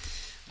 Yep.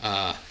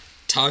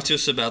 Talk to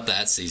us about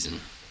that season.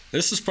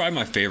 This is probably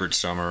my favorite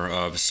summer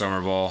of summer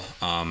ball.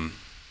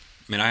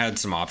 I had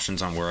some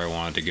options on where I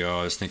wanted to go.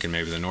 I was thinking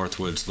maybe the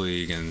Northwoods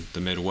League in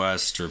the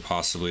Midwest, or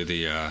possibly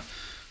the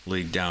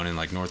league down in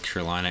North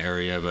Carolina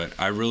area, but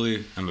I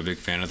really am a big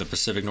fan of the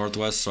Pacific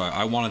Northwest, so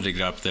I wanted to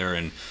get up there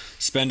and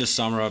spend a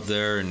summer up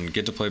there and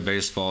get to play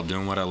baseball,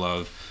 doing what I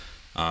love.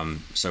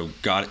 So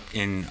got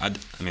in.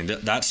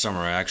 That summer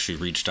I actually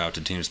reached out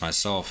to teams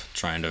myself,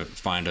 trying to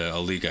find a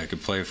league I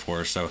could play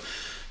for. So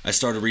I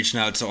started reaching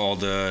out to all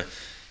the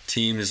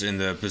teams in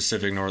the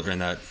Pacific North, in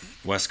that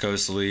West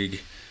Coast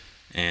League,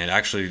 and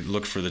actually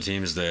looked for the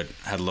teams that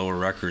had lower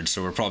records,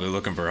 so we're probably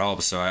looking for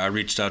help. So I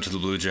reached out to the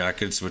Blue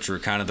Jackets, which were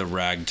kind of the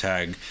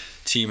ragtag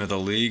team of the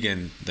league,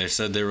 and they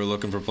said they were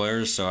looking for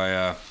players. So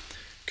I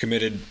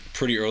committed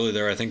pretty early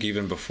there, I think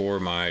even before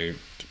my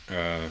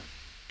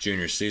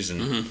junior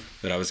season,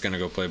 that I was going to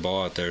go play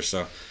ball out there.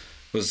 So it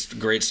was a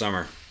great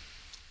summer.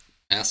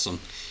 Awesome.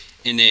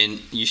 And then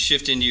you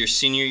shift into your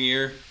senior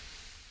year,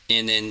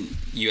 and then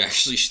you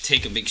actually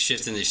take a big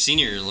shift in your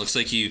senior year. It looks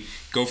like you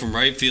go from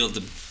right field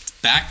to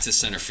back to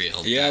center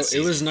field. Yeah,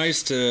 it was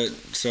nice to.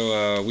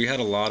 So we had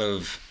a lot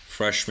of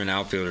freshman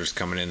outfielders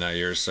coming in that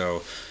year,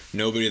 so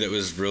nobody that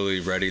was really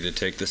ready to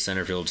take the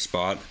center field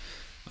spot.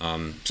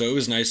 So it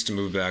was nice to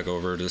move back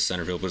over to the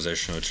center field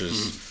position, which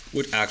is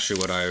actually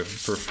what I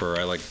prefer.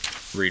 I like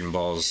reading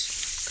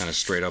balls kind of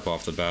straight up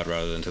off the bat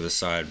rather than to the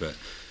side, but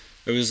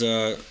it was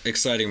a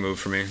exciting move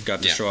for me.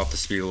 Got to show off the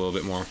speed a little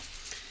bit more.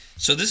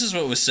 So this is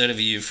what was said of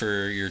you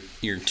for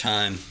your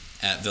time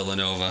at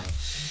Villanova.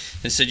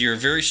 They said you're a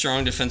very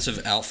strong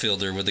defensive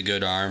outfielder with a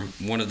good arm,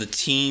 one of the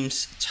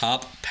team's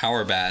top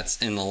power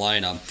bats in the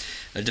lineup,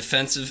 a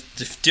defensive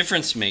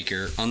difference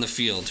maker on the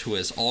field who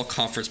has all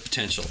conference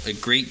potential, a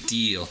great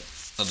deal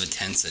of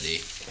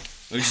intensity.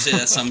 Would you say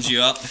that sums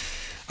you up?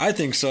 I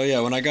think so, yeah.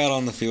 When I got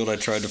on the field, I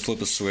tried to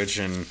flip a switch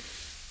and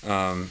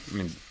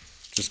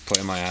just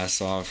play my ass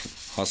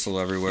off, hustle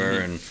everywhere,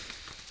 and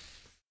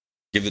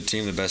give the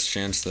team the best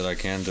chance that I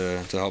can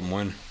to help them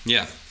win.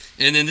 Yeah.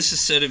 And then this is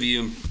said of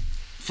you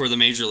for the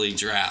Major League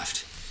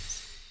Draft.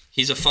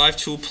 He's a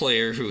 5-tool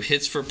player who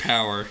hits for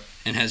power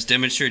and has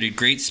demonstrated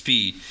great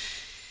speed.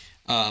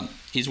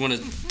 He's one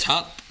of the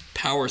top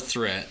power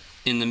threat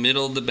in the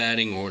middle of the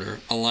batting order,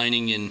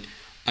 aligning in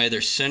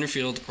either center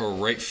field or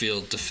right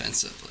field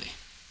defensively.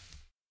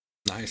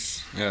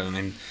 Nice. Yeah, I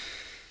mean,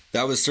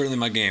 that was certainly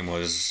my game,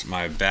 was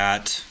my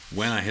bat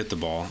when I hit the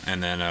ball,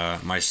 and then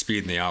my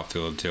speed in the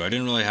outfield, too. I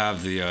didn't really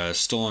have the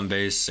stolen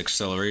base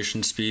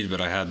acceleration speed, but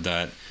I had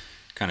that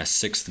kind of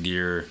sixth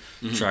gear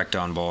track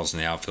down balls in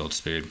the outfield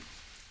speed.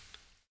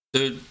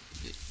 So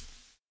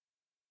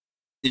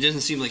it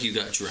doesn't seem like you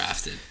got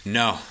drafted.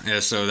 No. Yeah,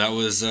 so that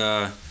was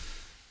a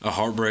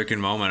heartbreaking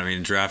moment. I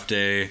mean, draft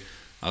day,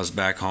 I was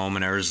back home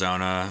in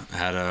Arizona,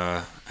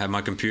 had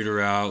my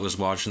computer out, was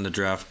watching the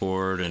draft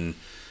board, and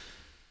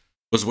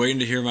was waiting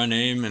to hear my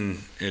name, and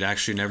it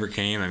actually never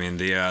came. I mean,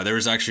 there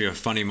was actually a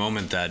funny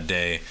moment that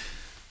day.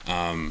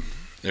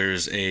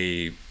 There's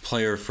a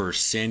player for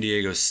San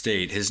Diego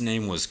State. His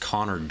name was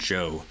Connor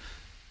Joe,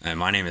 and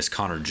my name is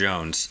Connor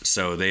Jones.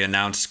 So they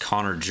announced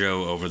Connor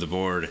Joe over the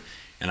board,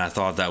 and I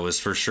thought that was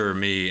for sure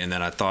me, and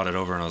then I thought it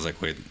over, and I was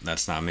like, wait,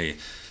 that's not me.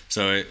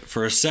 So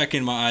for a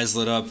second, my eyes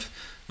lit up,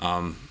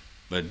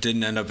 but it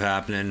didn't end up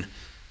happening.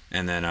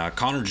 And then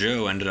Connor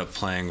Joe ended up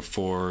playing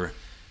for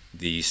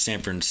the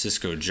San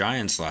Francisco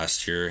Giants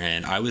last year,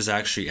 and I was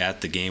actually at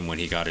the game when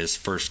he got his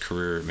first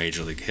career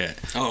major league hit.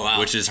 Oh, wow.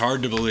 Which is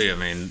hard to believe. I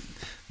mean,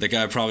 the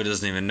guy probably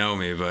doesn't even know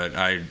me, but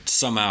I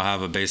somehow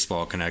have a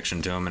baseball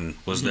connection to him and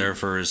was there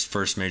for his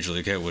first major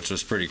league hit, which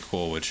was pretty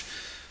cool, which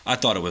I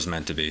thought it was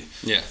meant to be.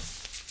 Yeah.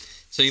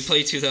 So you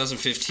played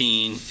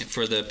 2015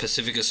 for the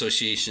Pacific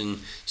Association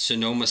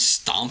Sonoma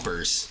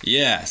Stompers.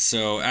 Yeah,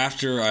 so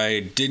after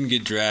I didn't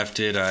get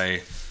drafted,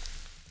 I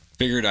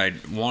figured I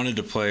wanted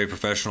to play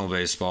professional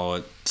baseball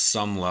at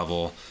some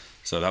level.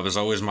 So that was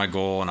always my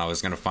goal, and I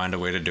was going to find a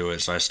way to do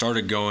it. So I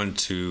started going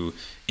to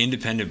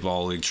independent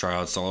ball league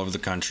tryouts all over the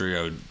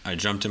country. I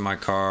jumped in my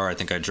car. I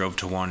think I drove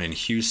to one in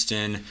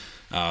Houston.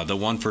 The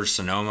one for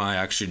Sonoma, I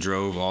actually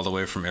drove all the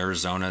way from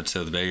Arizona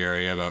to the Bay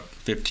Area, about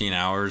 15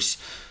 hours.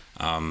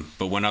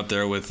 But went up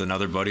there with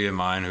another buddy of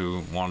mine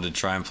who wanted to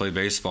try and play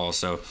baseball.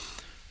 So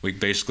we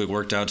basically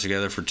worked out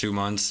together for 2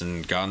 months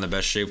and got in the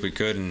best shape we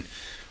could. And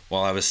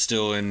while I was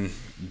still in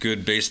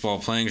good baseball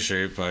playing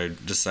shape, I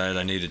decided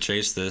I needed to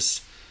chase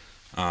this.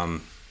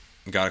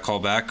 Got a call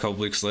back a couple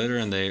weeks later,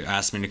 and they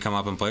asked me to come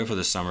up and play for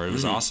this summer. It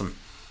was awesome.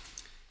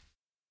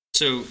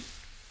 So,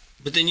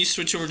 but then you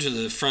switch over to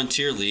the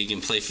Frontier League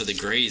and play for the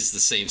Grays the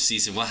same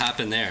season. What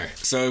happened there?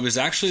 So it was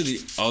actually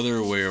the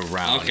other way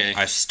around. Okay.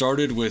 I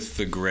started with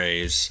the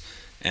Grays,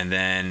 and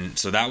then,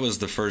 so that was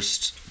the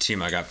first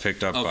team I got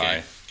picked up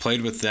by.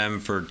 Played with them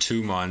for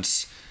 2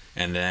 months,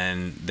 and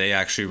then they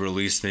actually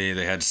released me.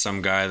 They had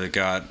some guy that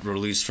got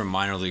released from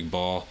minor league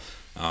ball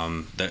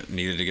that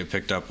needed to get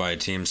picked up by a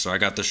team. So I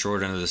got the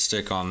short end of the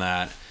stick on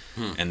that.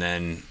 And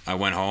then I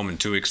went home, and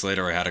 2 weeks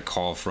later I had a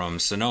call from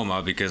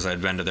Sonoma because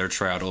I'd been to their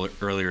tryout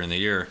earlier in the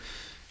year.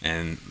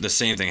 And the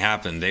same thing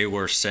happened. They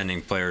were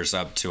sending players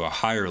up to a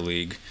higher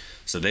league,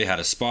 so they had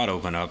a spot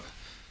open up.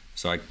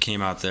 So I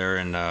came out there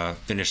and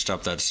finished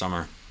up that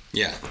summer.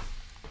 Yeah.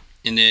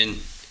 And then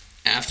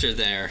after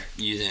there,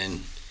 you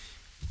then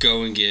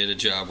go and get a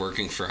job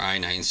working for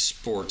I-9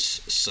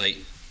 Sports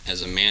site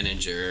as a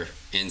manager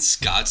in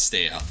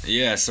Scottsdale.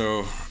 Yeah,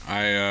 so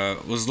I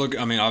was looking.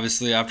 I mean,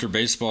 obviously after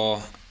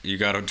baseball, you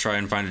got to try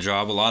and find a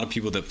job. A lot of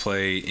people that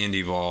play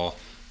indie ball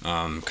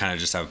kind of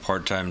just have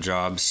part-time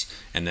jobs,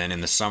 and then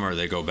in the summer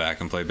they go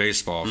back and play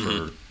baseball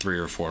for 3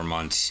 or 4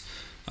 months,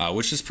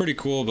 which is pretty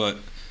cool, but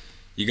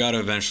you got to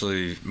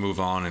eventually move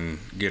on and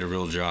get a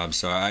real job.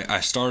 So I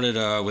started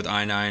with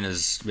I-9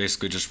 as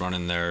basically just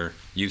running their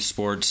youth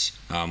sports,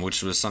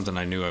 which was something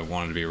I knew I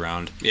wanted to be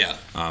around. Yeah.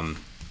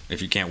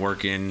 If you can't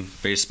work in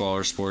baseball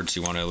or sports,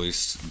 you want to at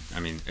least,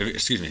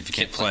 if you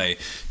can't play,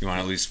 you want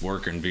to at least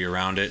work and be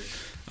around it.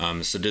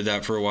 So did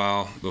that for a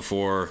while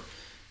before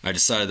I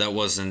decided that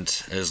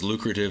wasn't as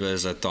lucrative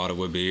as I thought it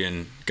would be,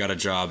 and got a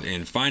job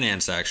in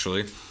finance,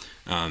 actually.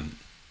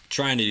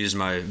 Trying to use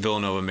my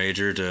Villanova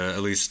major to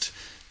at least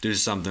do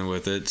something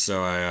with it.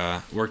 So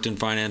I worked in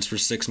finance for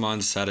 6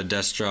 months, had a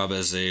desk job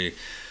as a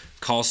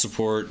call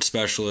support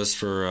specialist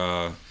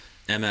for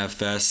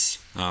MFS.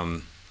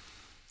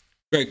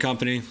 Great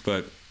company,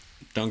 but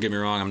don't get me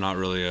wrong, I'm not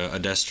really a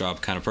desk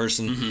job kind of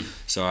person.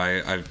 So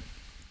I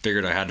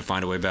figured I had to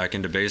find a way back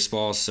into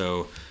baseball.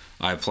 So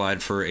I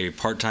applied for a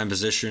part-time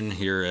position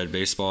here at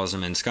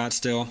Baseballism in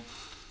Scottsdale.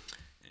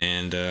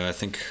 And I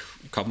think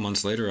a couple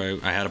months later,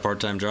 I had a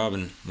part-time job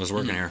and was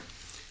working here.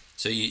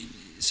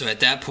 So at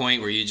that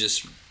point, were you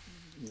just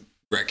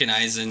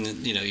recognizing,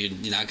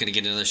 you're not going to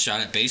get another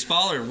shot at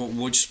baseball, or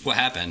what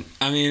happened?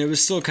 I mean, it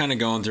was still kind of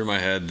going through my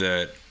head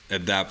that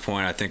at that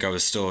point, I think I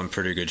was still in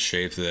pretty good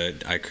shape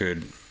that I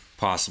could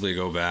possibly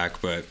go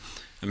back. But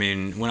I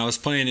mean, when I was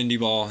playing indie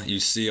ball,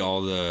 you see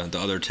all the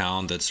other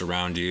talent that's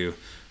around you.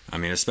 I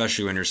mean,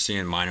 especially when you're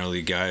seeing minor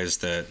league guys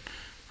that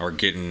are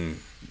getting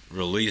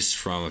released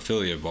from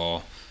affiliate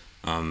ball,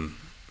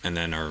 and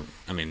then I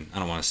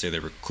don't want to say they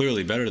were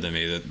clearly better than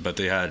me, but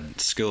they had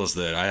skills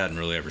that I hadn't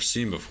really ever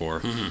seen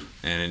before.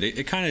 And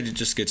it kind of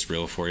just gets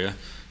real for you.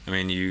 I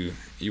mean,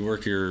 you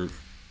work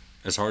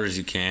as hard as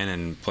you can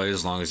and play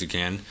as long as you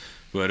can,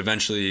 but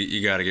eventually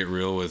you got to get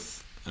real with,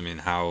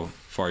 how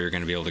far you're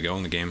going to be able to go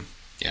in the game.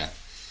 Yeah.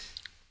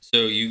 So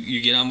you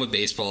get on with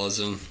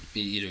Baseballism,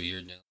 you're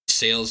a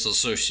sales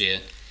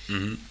associate.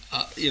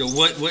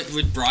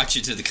 What brought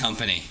you to the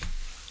company?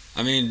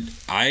 I mean,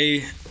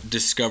 I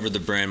discovered the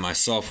brand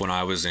myself when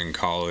I was in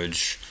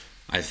college.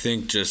 I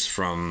think just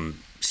from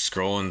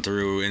scrolling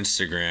through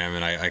Instagram,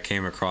 and I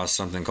came across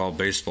something called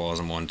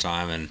Baseballism one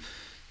time and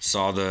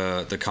saw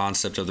the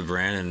concept of the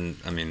brand,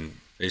 and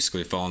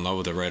basically fell in love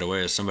with it right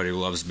away as somebody who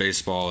loves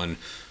baseball and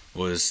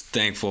was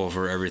thankful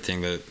for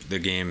everything that the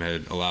game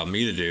had allowed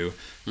me to do.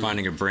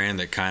 Finding a brand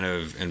that kind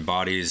of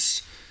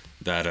embodies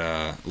that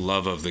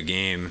love of the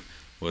game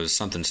was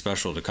something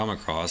special to come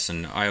across,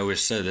 and I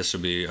always said this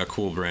would be a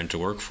cool brand to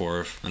work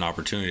for if an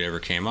opportunity ever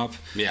came up.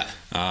 Yeah.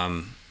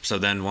 So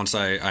then once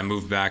I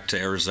moved back to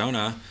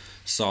Arizona,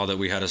 saw that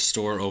we had a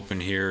store open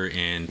here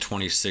in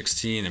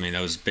 2016.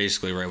 That was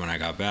basically right when I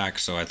got back,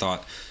 so I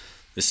thought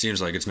this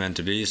seems like it's meant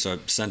to be. So I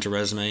sent a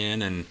resume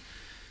in, and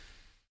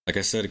like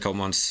I said, a couple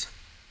months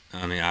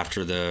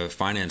after the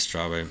finance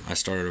job, I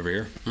started over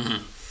here.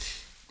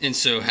 And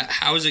so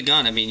how has it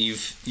gone? You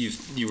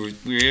were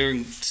here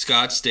in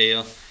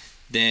Scottsdale.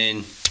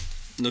 Then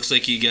looks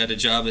like you got a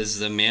job as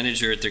the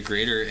manager at the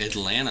greater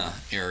Atlanta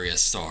area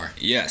store.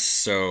 Yes.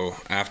 So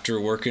after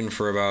working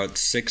for about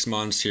 6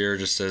 months here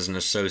just as an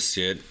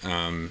associate,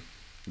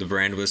 the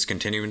brand was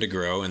continuing to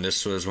grow, and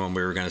this was when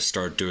we were going to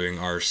start doing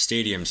our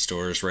stadium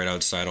stores right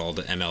outside all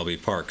the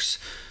MLB parks.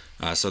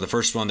 So the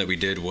first one that we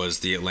did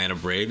was the Atlanta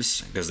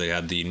Braves, because they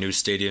had the new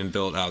stadium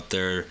built out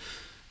there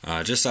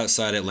just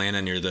outside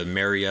Atlanta near the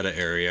Marietta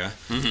area.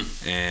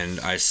 And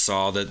I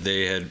saw that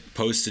they had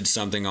posted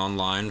something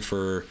online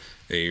for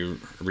a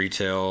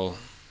retail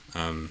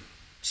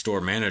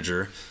store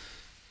manager,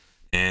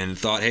 and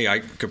thought, hey, I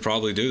could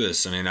probably do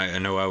this. I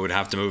know I would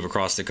have to move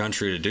across the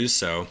country to do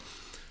so.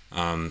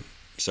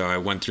 So I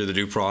went through the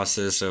due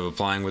process of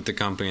applying with the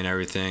company and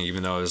everything,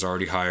 even though I was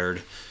already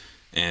hired.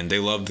 And they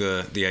loved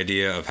the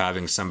idea of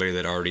having somebody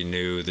that already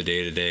knew the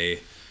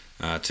day-to-day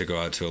to go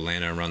out to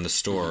Atlanta and run the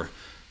store.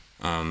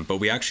 But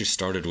we actually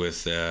started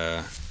with,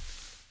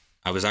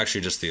 I was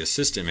actually just the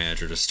assistant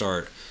manager to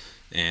start.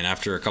 And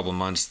after a couple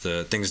months,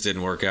 things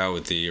didn't work out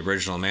with the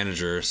original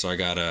manager. So I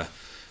got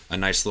a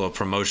nice little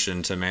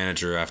promotion to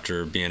manager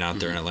after being out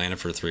there in Atlanta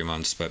for 3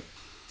 months. But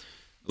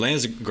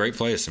Atlanta's a great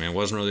place. I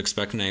wasn't really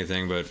expecting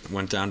anything, but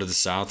went down to the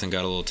south and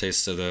got a little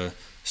taste of the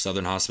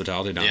southern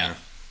hospitality down there.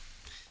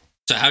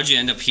 So how'd you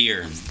end up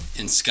here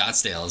in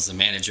Scottsdale as the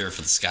manager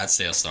for the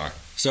Scottsdale store?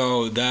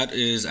 So that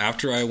is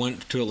after I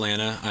went to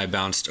Atlanta, I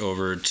bounced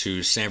over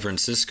to San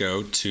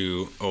Francisco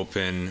to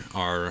open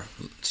our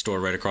store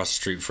right across the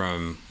street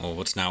from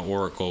what's now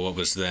Oracle, what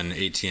was then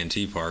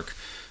AT&T Park.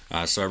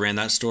 So I ran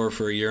that store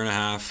for a year and a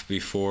half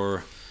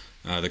before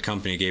the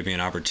company gave me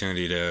an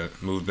opportunity to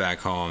move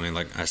back home.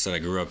 Like I said, I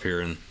grew up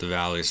here in the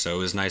Valley, so it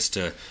was nice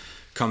to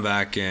come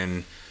back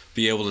and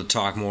be able to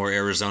talk more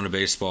Arizona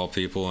baseball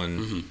people.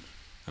 And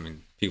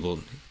people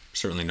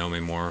certainly know me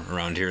more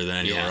around here than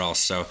anywhere else.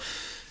 So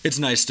it's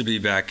nice to be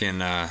back in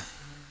my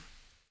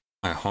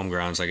home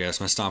grounds, I guess,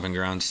 my stomping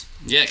grounds.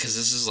 Yeah, because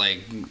this is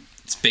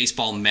it's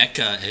baseball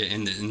mecca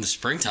in the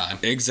springtime.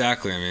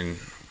 Exactly.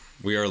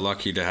 We are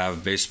lucky to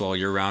have baseball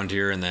year-round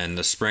here, and then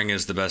the spring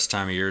is the best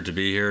time of year to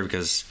be here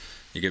because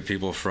you get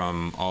people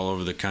from all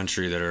over the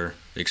country that are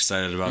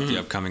excited about the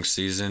upcoming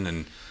season,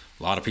 and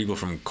a lot of people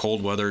from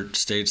cold weather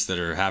states that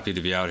are happy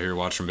to be out here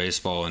watching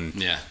baseball in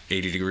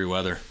 80-degree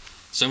weather.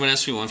 So I'm going to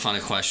ask you one final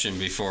question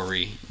before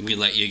we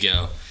let you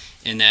go,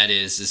 and that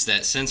is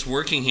that since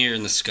working here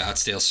in the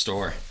Scottsdale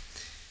store,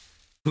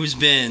 who's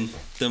been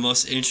the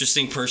most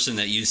interesting person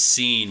that you've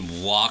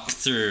seen walk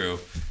through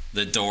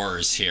the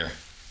doors here?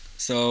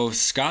 So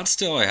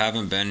Scottsdale, I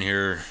haven't been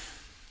here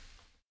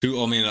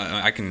I mean,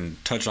 I can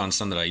touch on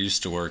some that I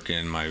used to work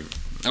in when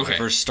I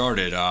first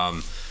started.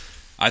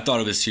 I thought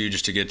it was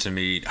huge to get to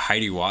meet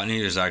Heidi Watney,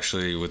 who's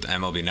actually with the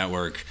MLB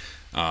Network.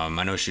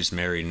 I know she's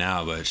married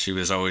now, but she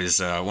was always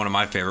one of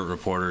my favorite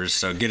reporters.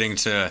 So getting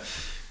to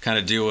kind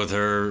of deal with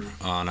her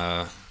on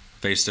a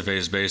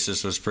face-to-face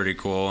basis was pretty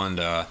cool.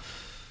 And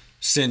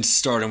since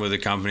starting with the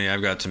company,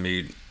 I've got to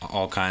meet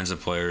all kinds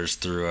of players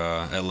through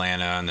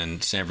Atlanta and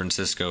then San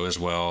Francisco as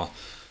well.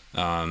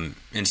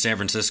 In San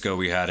Francisco,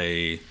 we had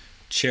a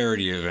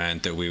charity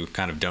event that we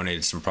kind of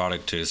donated some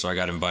product to, so I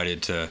got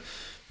invited to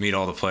meet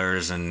all the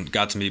players and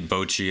got to meet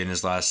Bochy in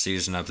his last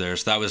season up there,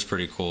 so that was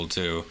pretty cool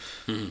too.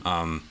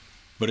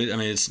 But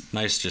it's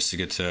nice just to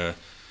get to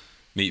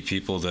meet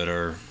people that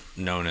are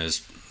known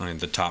as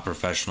the top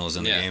professionals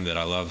in the game that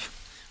I love.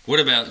 What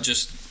about,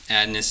 just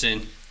adding this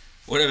in,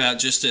 what about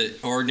just an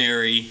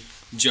ordinary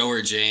Joe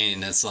or Jane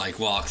that's like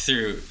walked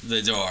through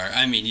the door?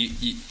 I mean,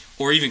 you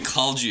or even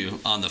called you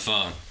on the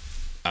phone.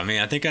 I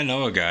mean, I think I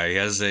know a guy. He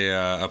has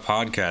a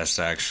podcast,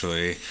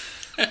 actually.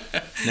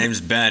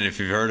 Name's Ben, if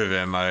you've heard of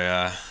him.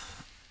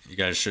 You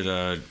guys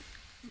should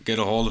get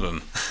a hold of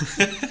him.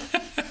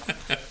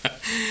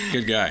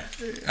 Good guy.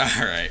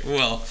 All right.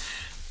 Well,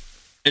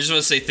 I just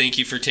want to say thank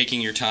you for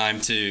taking your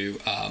time to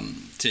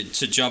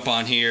jump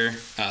on here,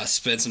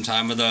 spend some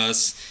time with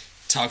us,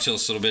 talk to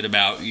us a little bit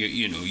about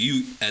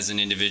you as an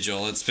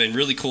individual. It's been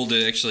really cool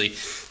to actually,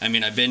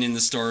 I've been in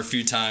the store a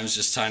few times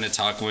just trying to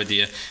talk with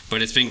you,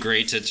 but it's been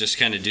great to just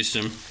kind of do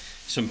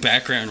some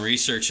background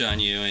research on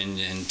you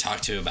and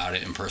talk to you about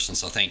it in person.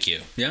 So thank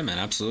you. Yeah, man,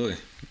 absolutely.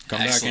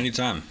 Come Excellent. back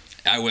anytime.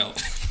 I will.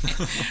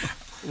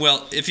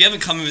 Well, if you haven't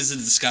come and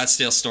visited the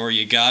Scottsdale store,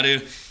 you got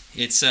to.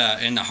 It's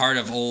in the heart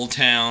of Old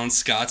Town,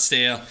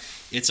 Scottsdale.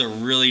 It's a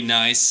really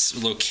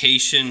nice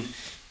location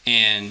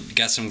and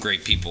got some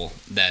great people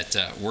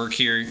that work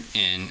here.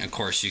 And, of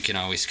course, you can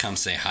always come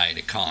say hi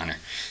to Connor.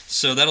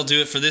 So that'll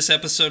do it for this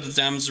episode of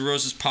the Diamonds and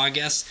Roses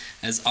podcast.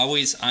 As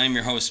always, I'm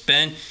your host,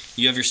 Ben.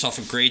 You have yourself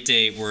a great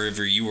day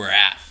wherever you are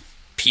at.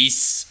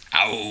 Peace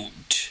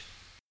out.